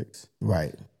 5, and 6.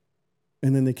 right.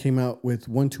 And then they came out with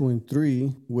 1, 2, and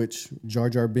 3, which Jar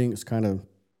Jar Binks kind of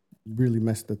really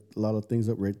messed a lot of things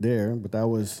up right there. But that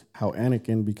was how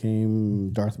Anakin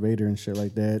became Darth Vader and shit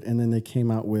like that. And then they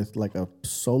came out with like a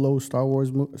solo Star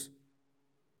Wars movie,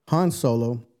 Han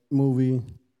Solo movie.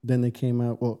 Then they came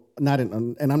out, well, not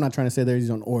in, and I'm not trying to say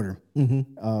these on order,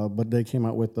 but they came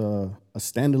out with a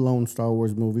standalone Star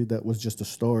Wars movie that was just a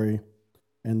story.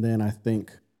 And then I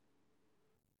think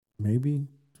maybe,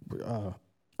 I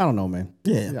don't know, man.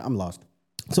 Yeah. I'm lost.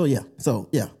 So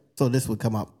this would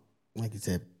come up, like you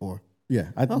said before.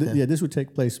 Yeah, this would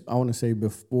take place, I want to say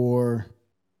before,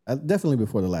 definitely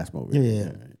before the last movie.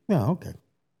 Yeah, okay.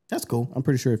 That's cool. I'm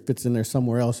pretty sure it fits in there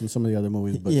somewhere else in some of the other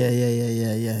movies. But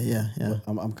Yeah.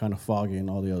 I'm kind of foggy in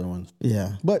all the other ones.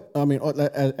 Yeah. But I mean,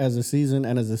 as a season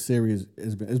and as a series,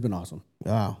 it's been awesome.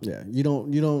 Wow. Yeah, you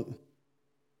don't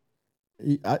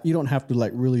have to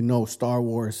like really know Star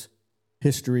Wars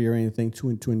history or anything to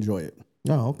enjoy it.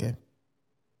 Oh, okay.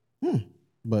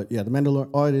 But yeah, the Mandalorian.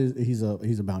 Oh, it is. He's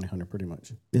a bounty hunter, pretty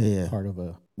much. Yeah. Part of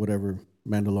whatever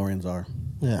Mandalorians are.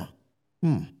 Yeah.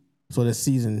 So this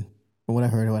season, from what I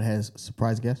heard, it has a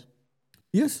surprise guest.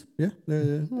 Yes. Yeah.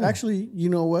 Actually, you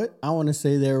know what? I want to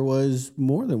say there was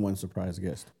more than one surprise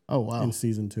guest. Oh wow. In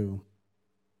season 2.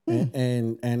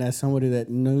 And as somebody that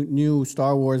knew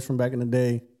Star Wars from back in the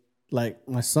day, like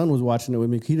my son was watching it with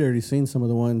me. He'd already seen some of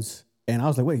the ones. And I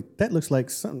was like, wait, that looks like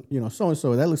some, so and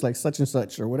so. That looks like such and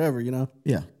such or whatever,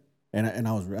 Yeah. And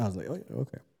I was like, oh,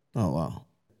 okay. Oh wow.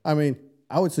 I mean,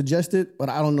 I would suggest it, but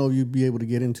I don't know if you'd be able to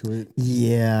get into it.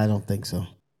 Yeah, I don't think so.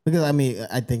 Because I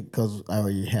think because I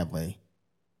already have a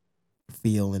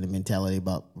feel and a mentality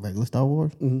about regular Star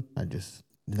Wars. I just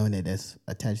knowing that that's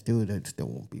attached to it, it still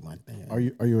won't be my thing. Are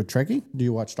you a Trekkie? Do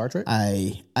you watch Star Trek?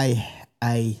 I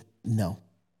no.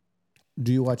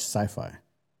 Do you watch sci-fi?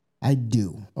 I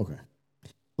do. Okay.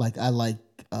 Like I like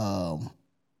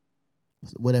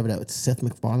whatever that Seth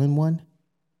MacFarlane one.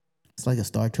 It's like a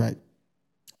Star Trek.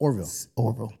 Orville.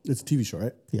 Orville. It's a TV show,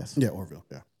 right? Yes. Yeah, Orville.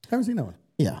 Yeah. Haven't seen that one.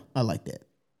 Yeah, I like that.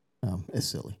 It's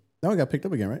silly. That one got picked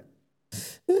up again, right?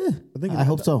 I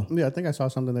hope so. Yeah, I think I saw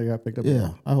something that got picked up. Yeah,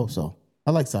 again. I hope so.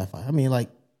 I like sci-fi. I mean,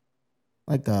 like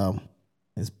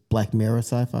it's Black Mirror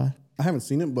sci-fi. I haven't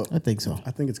seen it, but I think so.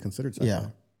 I think it's considered sci-fi. Yeah.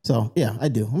 So yeah, I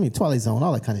do. I mean, Twilight Zone,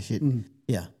 all that kind of shit.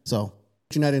 Yeah. So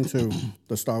You're not into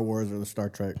the Star Wars or the Star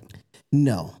Trek.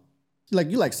 no.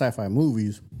 Like you like sci-fi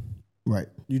movies. Right.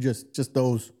 You just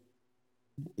those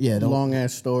Yeah. Don't long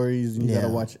ass stories. And you Yeah.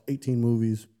 gotta watch 18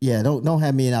 movies. don't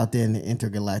have me out there in the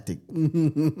intergalactic.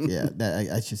 Yeah,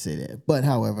 I should say that. But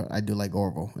however, I do like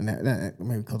Orville, and that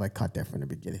maybe because I caught that from the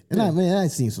beginning. And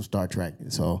I've seen some Star Trek,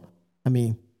 so I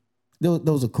mean,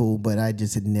 those are cool. But I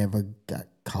just had never got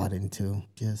caught into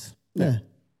just yeah.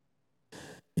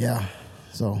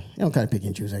 So kind of pick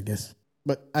and choose, I guess.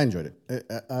 But I enjoyed it.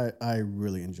 I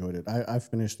really enjoyed it. I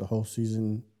finished the whole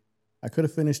season. I could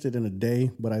have finished it in a day,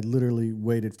 but I literally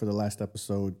waited for the last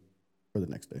episode for the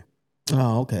next day.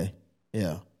 Oh, okay.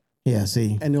 Yeah. Yeah.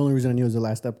 See. And the only reason I knew it was the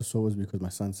last episode was because my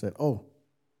son said, "Oh,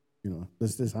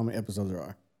 this is how many episodes there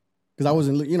are." Because I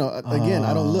wasn't, again,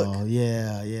 I don't look. Oh,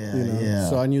 yeah.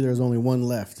 So I knew there was only one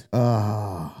left.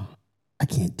 I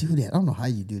can't do that. I don't know how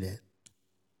you do that.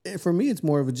 For me, it's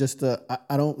more of just I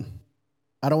don't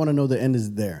want to know the end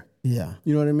is there. Yeah.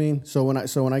 You know what I mean? So when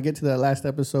I get to that last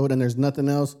episode and there's nothing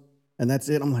else and that's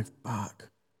it, I'm like, fuck.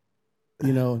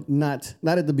 Not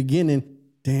at the beginning.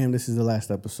 Damn, this is the last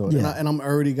episode. Yeah. And I'm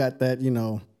already got that,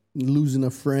 losing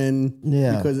a friend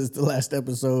because it's the last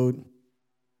episode.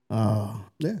 Yeah.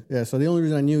 So the only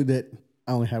reason I knew that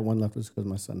I only had one left was because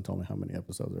my son told me how many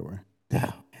episodes there were.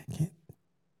 Yeah.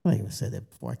 I even said that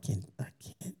before. I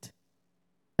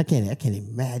can't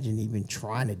imagine even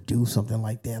trying to do something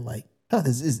like that. Like,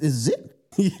 this is it?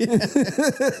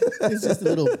 It's just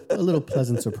a little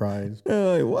pleasant surprise.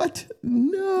 What?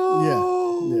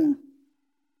 No. Yeah.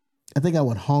 I think I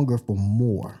would hunger for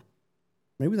more.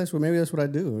 Maybe that's what I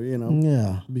do. You know.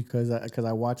 Yeah. Because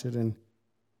I watch it and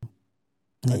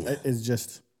it's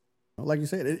just like you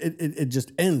said. It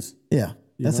just ends. Yeah.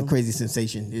 That's know? a crazy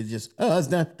sensation. It's just it's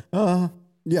done.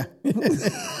 Yeah.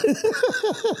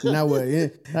 Now what? Yeah.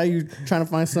 Now you trying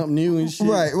to find something new and shit.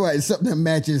 Right. Something that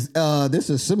matches. This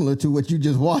is similar to what you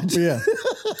just watched. Yeah.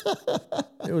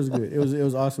 It was good. It was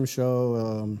an awesome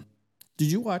show.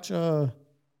 Did you watch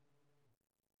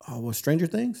Stranger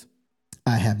Things?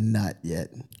 I have not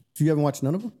yet. So you haven't watched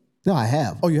none of them? No, I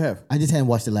have. Oh, you have? I just hadn't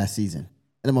watched the last season.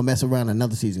 And I'm gonna mess around.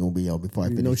 Another season will be on before I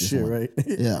finish No this shit, one. right?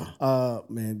 Yeah.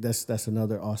 Man, that's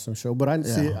another awesome show. But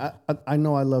I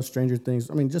know I love Stranger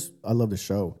Things. I mean, I love the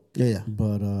show. Yeah.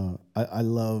 But I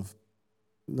love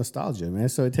nostalgia, man.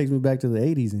 So it takes me back to the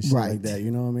 80s and shit like that. You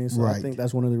know what I mean? So I think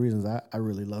that's one of the reasons I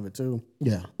really love it too.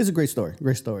 Yeah. It's a great story.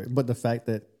 But the fact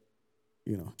that,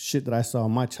 shit that I saw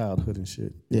in my childhood and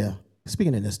shit. Yeah.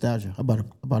 Speaking of nostalgia, I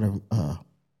bought a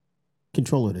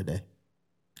controller today.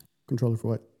 Controller for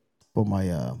what? For my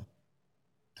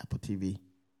Apple TV.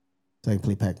 So I can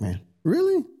play Pac-Man.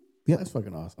 Really? Yep. That's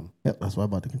fucking awesome. Yep, that's why I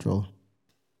bought the controller.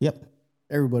 Yep.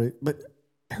 Everybody,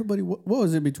 what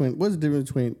was the difference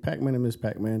between Pac-Man and Miss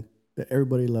Pac-Man that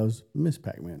everybody loves Miss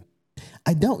Pac-Man?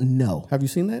 I don't know. Have you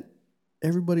seen that?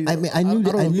 Everybody. I mean, I knew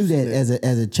that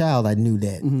as a child. I knew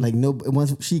that. Mm-hmm. Like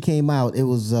once she came out, it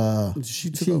was she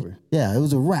took over. Yeah, it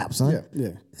was a wrap, son.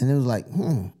 Yeah. And it was like,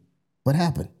 what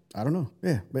happened? I don't know.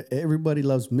 Yeah, but everybody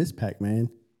loves Miss Pac-Man,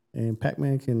 and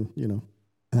Pac-Man can, And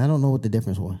I don't know what the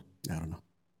difference was. I don't know.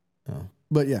 Oh.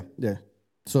 But yeah.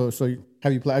 So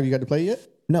have you got to play it yet?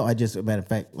 No, as a matter of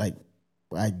fact, like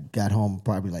I got home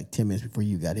probably like 10 minutes before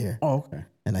you got here. Oh, okay.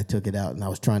 And I took it out and I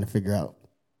was trying to figure out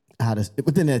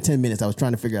within that 10 minutes, I was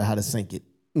trying to figure out how to sync it.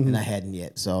 Mm-hmm. And I hadn't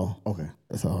yet. So, okay.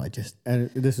 So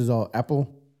And this is all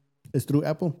Apple? It's through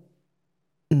Apple?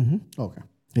 Mm-hmm. Okay.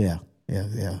 Yeah.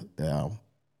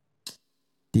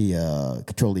 The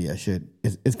controller,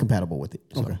 is compatible with it.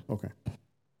 So. Okay.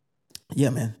 Yeah,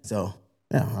 man. So,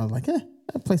 yeah, I was like,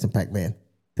 I'll play some Pac-Man.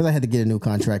 Because I had to get a new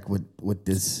contract with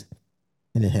this,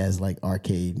 and it has like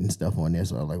arcade and stuff on there.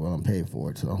 So I was like, well, I'm paying for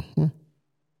it. So, might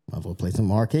as well play some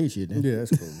arcade shit then. Yeah,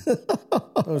 that's cool.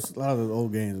 A lot of those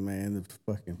old games, man. The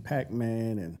fucking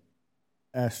Pac-Man and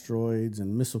Asteroids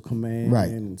and Missile Command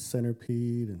and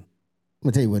Centipede. And I'm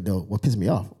going to tell you what, though, what pissed me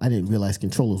off, I didn't realize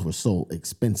controllers were so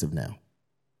expensive now.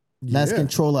 Last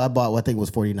controller I bought, I think,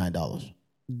 was $49.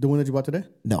 The one that you bought today?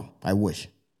 No, I wish.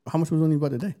 How much was the one you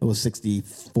bought today? It was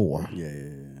 $64.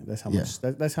 Yeah. That's how much.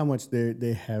 That's how much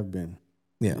they have been.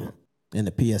 Yeah. And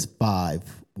the PS5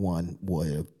 one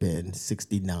would have been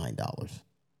 $69.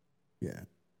 Yeah.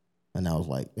 And I was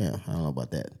like, I don't know about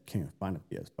that. Can't find a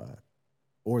PS5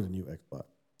 or the new Xbox.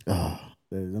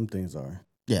 Them things are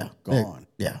gone.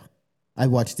 Yeah. I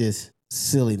watched this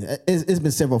silly. It's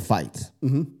been several fights.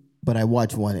 Mm-hmm. But I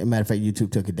watched one. As a matter of fact,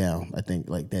 YouTube took it down. I think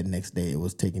like that next day it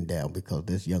was taken down because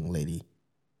this young lady,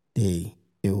 it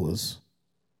was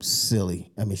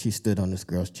silly. I mean, she stood on this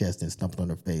girl's chest and stumped on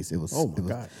her face. It was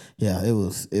God. Yeah, it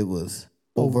was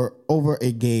over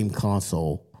a game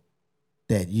console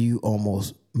that you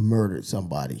almost murdered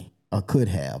somebody or could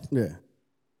have. Yeah.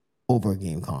 Over a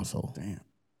game console. Damn.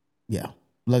 Yeah.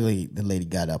 Luckily the lady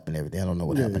got up and everything. I don't know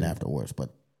what happened afterwards, but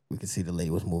we could see the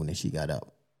lady was moving and she got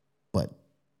up. But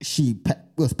she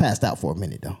was passed out for a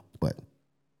minute though. But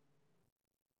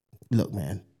look,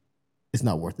 man, it's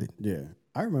not worth it. Yeah.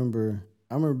 I remember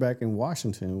back in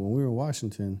Washington, when we were in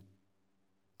Washington,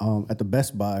 at the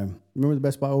Best Buy. Remember the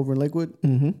Best Buy over in Lakewood?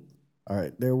 Mm-hmm. All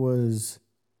right. There was,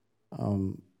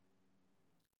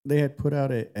 they had put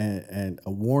out a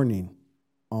warning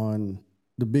on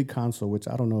the big console, which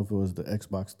I don't know if it was the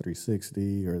Xbox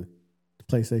 360 or the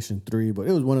PlayStation 3, but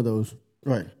it was one of those.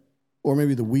 Right. Or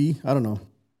maybe the Wii. I don't know.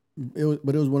 It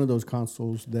was one of those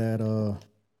consoles that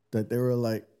they were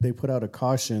like, they put out a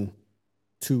caution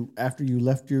to after you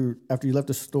left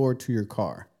the store to your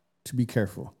car to be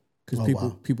careful because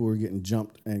people were getting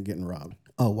jumped and getting robbed.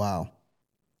 Oh wow,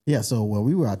 yeah. So while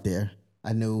we were out there,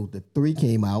 I knew the 3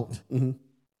 came out. Mm-hmm.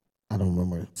 I don't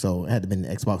remember, so it had to been the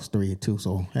Xbox 3 too.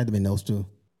 So it had to been those 2.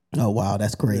 Oh wow,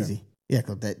 that's crazy. Yeah,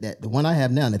 because that the one I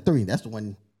have now, the 3, that's the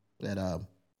one that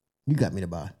you got me to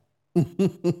buy.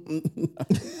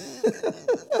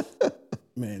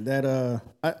 Man, that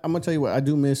I'm gonna tell you what, I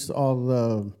do miss all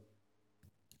the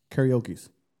karaoke's.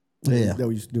 Yeah, that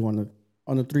we used to do on the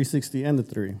 360 and the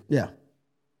 3. Yeah,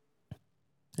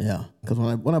 because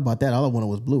when I bought that, all I wanted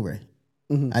was Blu-ray.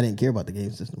 Mm-hmm. I didn't care about the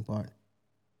game system part.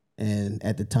 And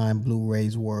at the time,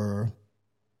 Blu-rays were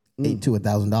 $800 to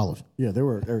 $1,000. Yeah,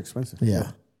 they're expensive.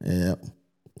 Yeah. And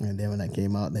then when that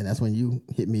came out, then that's when you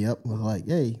hit me up and was like,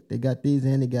 hey, they got these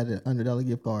and they got a $100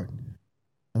 gift card.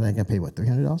 I think I paid, what,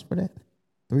 $300 for that?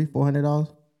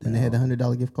 $400? Then they had a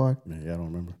 $100 gift card. Yeah, I don't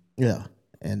remember. Yeah.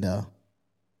 And, I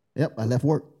left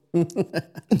work. I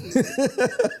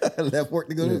left work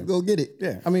to go get it.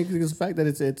 Yeah, I mean, because the fact that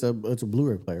it's a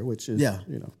Blu-ray player, which is,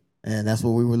 And that's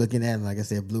what we were looking at. And like I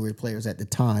said, Blu-ray players at the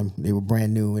time, they were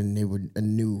brand new and they were a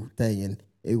new thing. And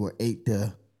they were $6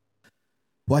 to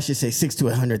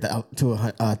 $100,000 $6 to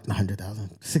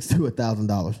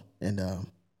 $1,000. And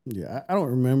yeah, I don't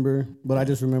remember, but I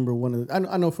just remember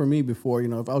I know for me before,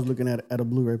 if I was looking at a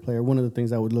Blu-ray player, one of the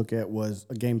things I would look at was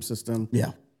a game system.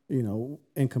 Yeah.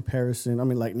 In comparison, I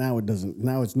mean, like now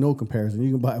it's no comparison.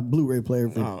 You can buy a Blu-ray player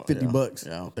for $50.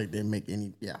 Yeah, I don't think they make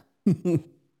anything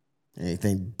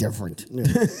different. Yeah.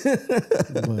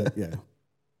 But yeah.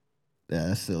 Yeah,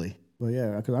 that's silly. But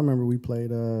yeah, because I remember we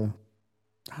played I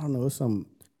don't know, some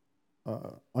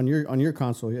on your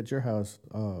console at your house,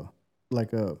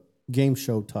 like a game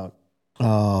show talk.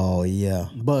 Oh yeah.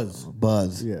 Buzz.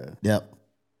 Yeah. Yep.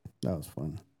 That was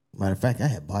fun. Matter of fact, I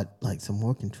had bought like some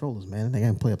more controllers, man. I think I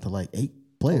can play up to like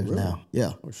 8 players now.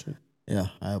 Yeah. Oh shit. Yeah.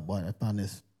 I found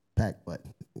this pack, but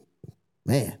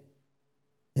man.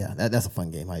 Yeah, that's a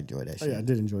fun game. I enjoy that shit. Oh, yeah, I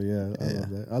did enjoy I love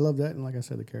that. I love that, and like I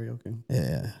said, the karaoke.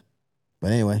 Yeah.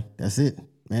 But anyway, that's it,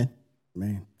 man.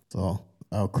 So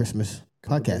our Christmas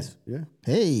podcast. Days. Yeah.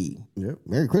 Hey. Yep.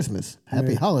 Merry Christmas.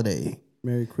 Happy holiday.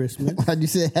 Merry Christmas. Why'd you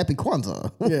say Happy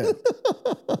Kwanzaa? Yeah.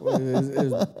 What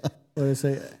did it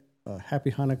say?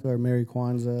 Happy Hanukkah or Merry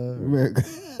Kwanzaa.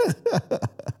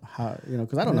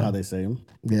 Because I don't know how they say them.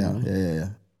 Yeah.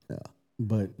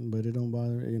 But it don't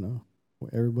bother.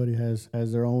 Everybody has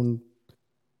their own,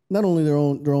 not only their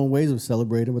own ways of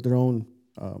celebrating, but their own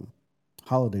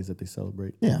holidays that they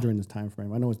celebrate during this time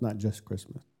frame. I know it's not just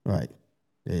Christmas. Right.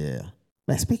 Yeah.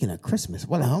 Man, speaking of Christmas,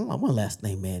 one last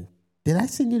thing, man. Did I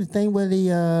send you the thing where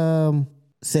the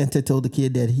Santa told the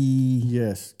kid that he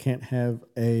can't have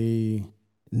a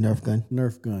Nerf gun?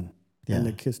 Yeah. And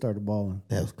the kid started bawling.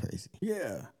 That was crazy.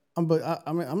 Yeah. But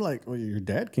I'm like, well, your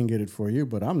dad can get it for you,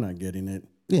 but I'm not getting it.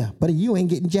 Yeah, but you ain't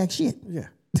getting jack shit. Yeah.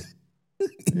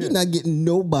 You're not getting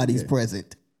nobody's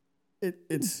present.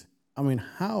 It's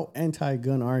how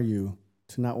anti-gun are you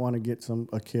to not want to get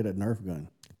a kid a Nerf gun?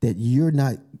 That you're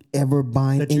not ever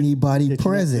buying anybody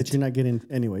present. That you're not getting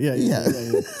anyway. Yeah.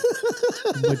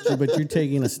 But you're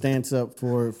taking a stance up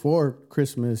for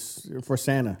Christmas, for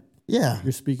Santa. Yeah.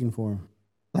 You're speaking for him.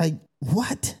 Like,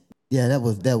 what? Yeah, that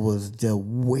was the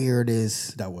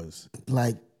weirdest. That was.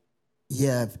 Like,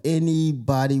 yeah, if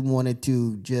anybody wanted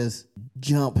to just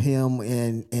jump him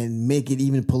and make it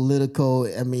even political,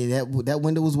 I mean, that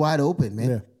window was wide open, man.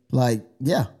 Yeah. Like,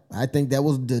 yeah, I think that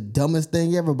was the dumbest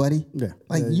thing ever, buddy. Yeah.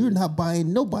 Like, you're not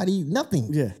buying nobody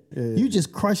nothing. Yeah. You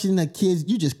just crushing the kids.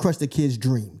 You just crushed the kid's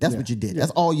dream. That's what you did.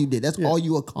 That's all you did. That's all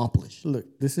you accomplished. Look,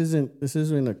 this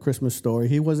isn't a Christmas story.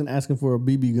 He wasn't asking for a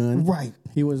BB gun. Right.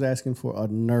 He was asking for a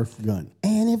Nerf gun.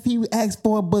 And if he asked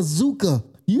for a bazooka,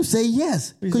 you say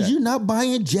yes, because you're not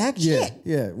buying jack shit.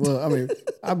 Yeah. Well, I mean,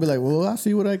 I'd be like, well, I'll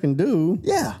see what I can do.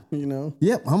 Yeah.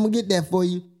 Yep, I'm going to get that for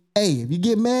you. Hey, if you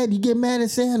get mad at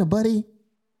Santa, buddy.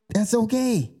 That's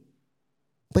okay.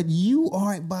 But you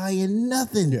aren't buying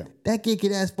nothing. Yeah. That kid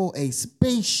could ask for a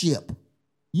spaceship.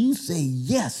 You say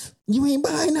yes. You ain't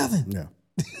buying nothing. Yeah.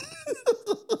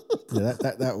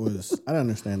 That was, I don't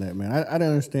understand that, man. I don't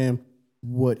understand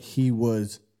what he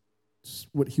was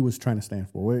trying to stand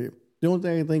for. The only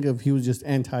thing I can think of, he was just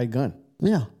anti-gun.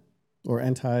 Yeah. Or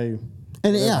anti...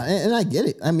 And and I get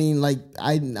it. I mean, like,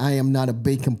 I am not a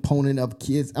big component of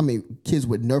kids. I mean, kids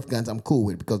with Nerf guns, I'm cool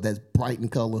with because that's bright in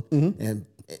color and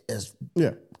it's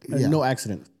no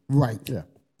accident. Right. Yeah.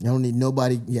 I don't need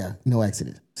nobody. Yeah, no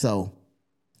accident. So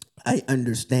I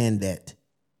understand that.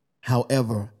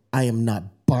 However, I am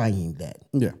not buying that.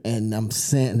 Yeah. And I'm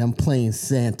playing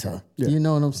Santa. Yeah. You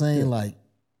know what I'm saying? Yeah. Like,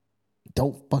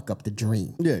 don't fuck up the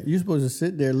dream. Yeah, you're supposed to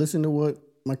sit there, listen to what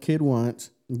my kid wants,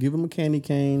 give him a candy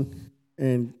cane.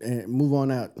 And move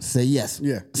on out. Say yes.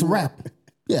 Yeah. It's a wrap.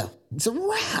 Yeah. It's a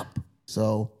wrap.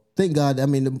 So thank God. I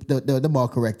mean, the mall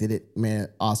corrected it, man.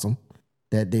 Awesome.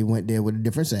 That they went there with a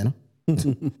different Santa.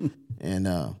 And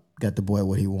got the boy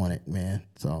what he wanted, man.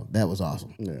 So that was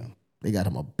awesome. Yeah. They got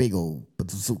him a big old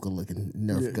bazooka looking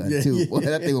Nerf gun too. Boy,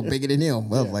 that thing was bigger than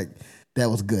him. I was like,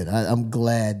 that was good. I'm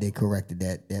glad they corrected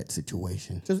that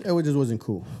situation. It just wasn't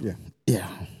cool. Yeah. Yeah.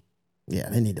 Yeah,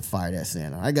 they need to fire that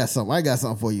Santa. I got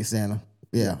something for you, Santa.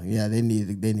 Yeah, they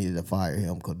needed to fire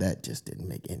him because that just didn't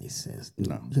make any sense.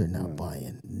 No, you're not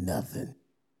buying nothing.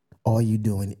 all you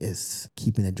doing is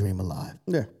keeping a dream alive.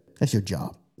 Yeah. That's your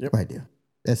job. Yep. Right there.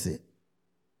 That's it.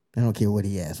 I don't care what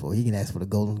he asked for. He can ask for the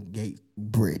Golden Gate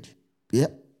Bridge.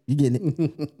 Yep. You getting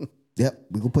it. Yep.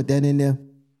 We gonna put that in there.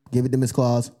 Give it to Miss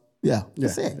Claus. Yeah.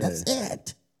 That's it. That's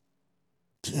it.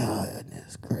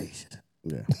 Goodness gracious.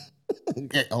 Yeah.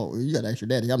 Oh, you gotta ask your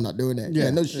daddy. I'm not doing that. Yeah. Yeah,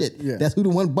 no shit. Yeah. That's who the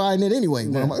one buying it anyway.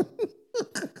 Yeah.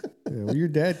 Yeah, well, your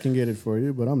dad can get it for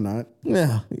you, but I'm not.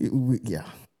 Yeah. Yeah.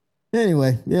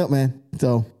 Anyway, yeah, man.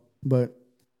 So, but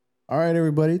all right,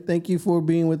 everybody. Thank you for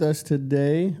being with us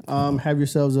today. Have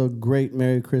yourselves a great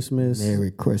Merry Christmas.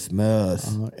 Merry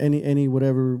Christmas. Any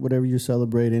whatever you're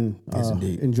celebrating. Yes,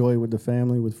 indeed. Enjoy it with the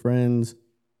family, with friends,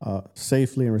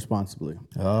 safely and responsibly.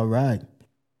 All right.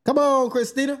 Come on,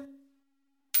 Christina.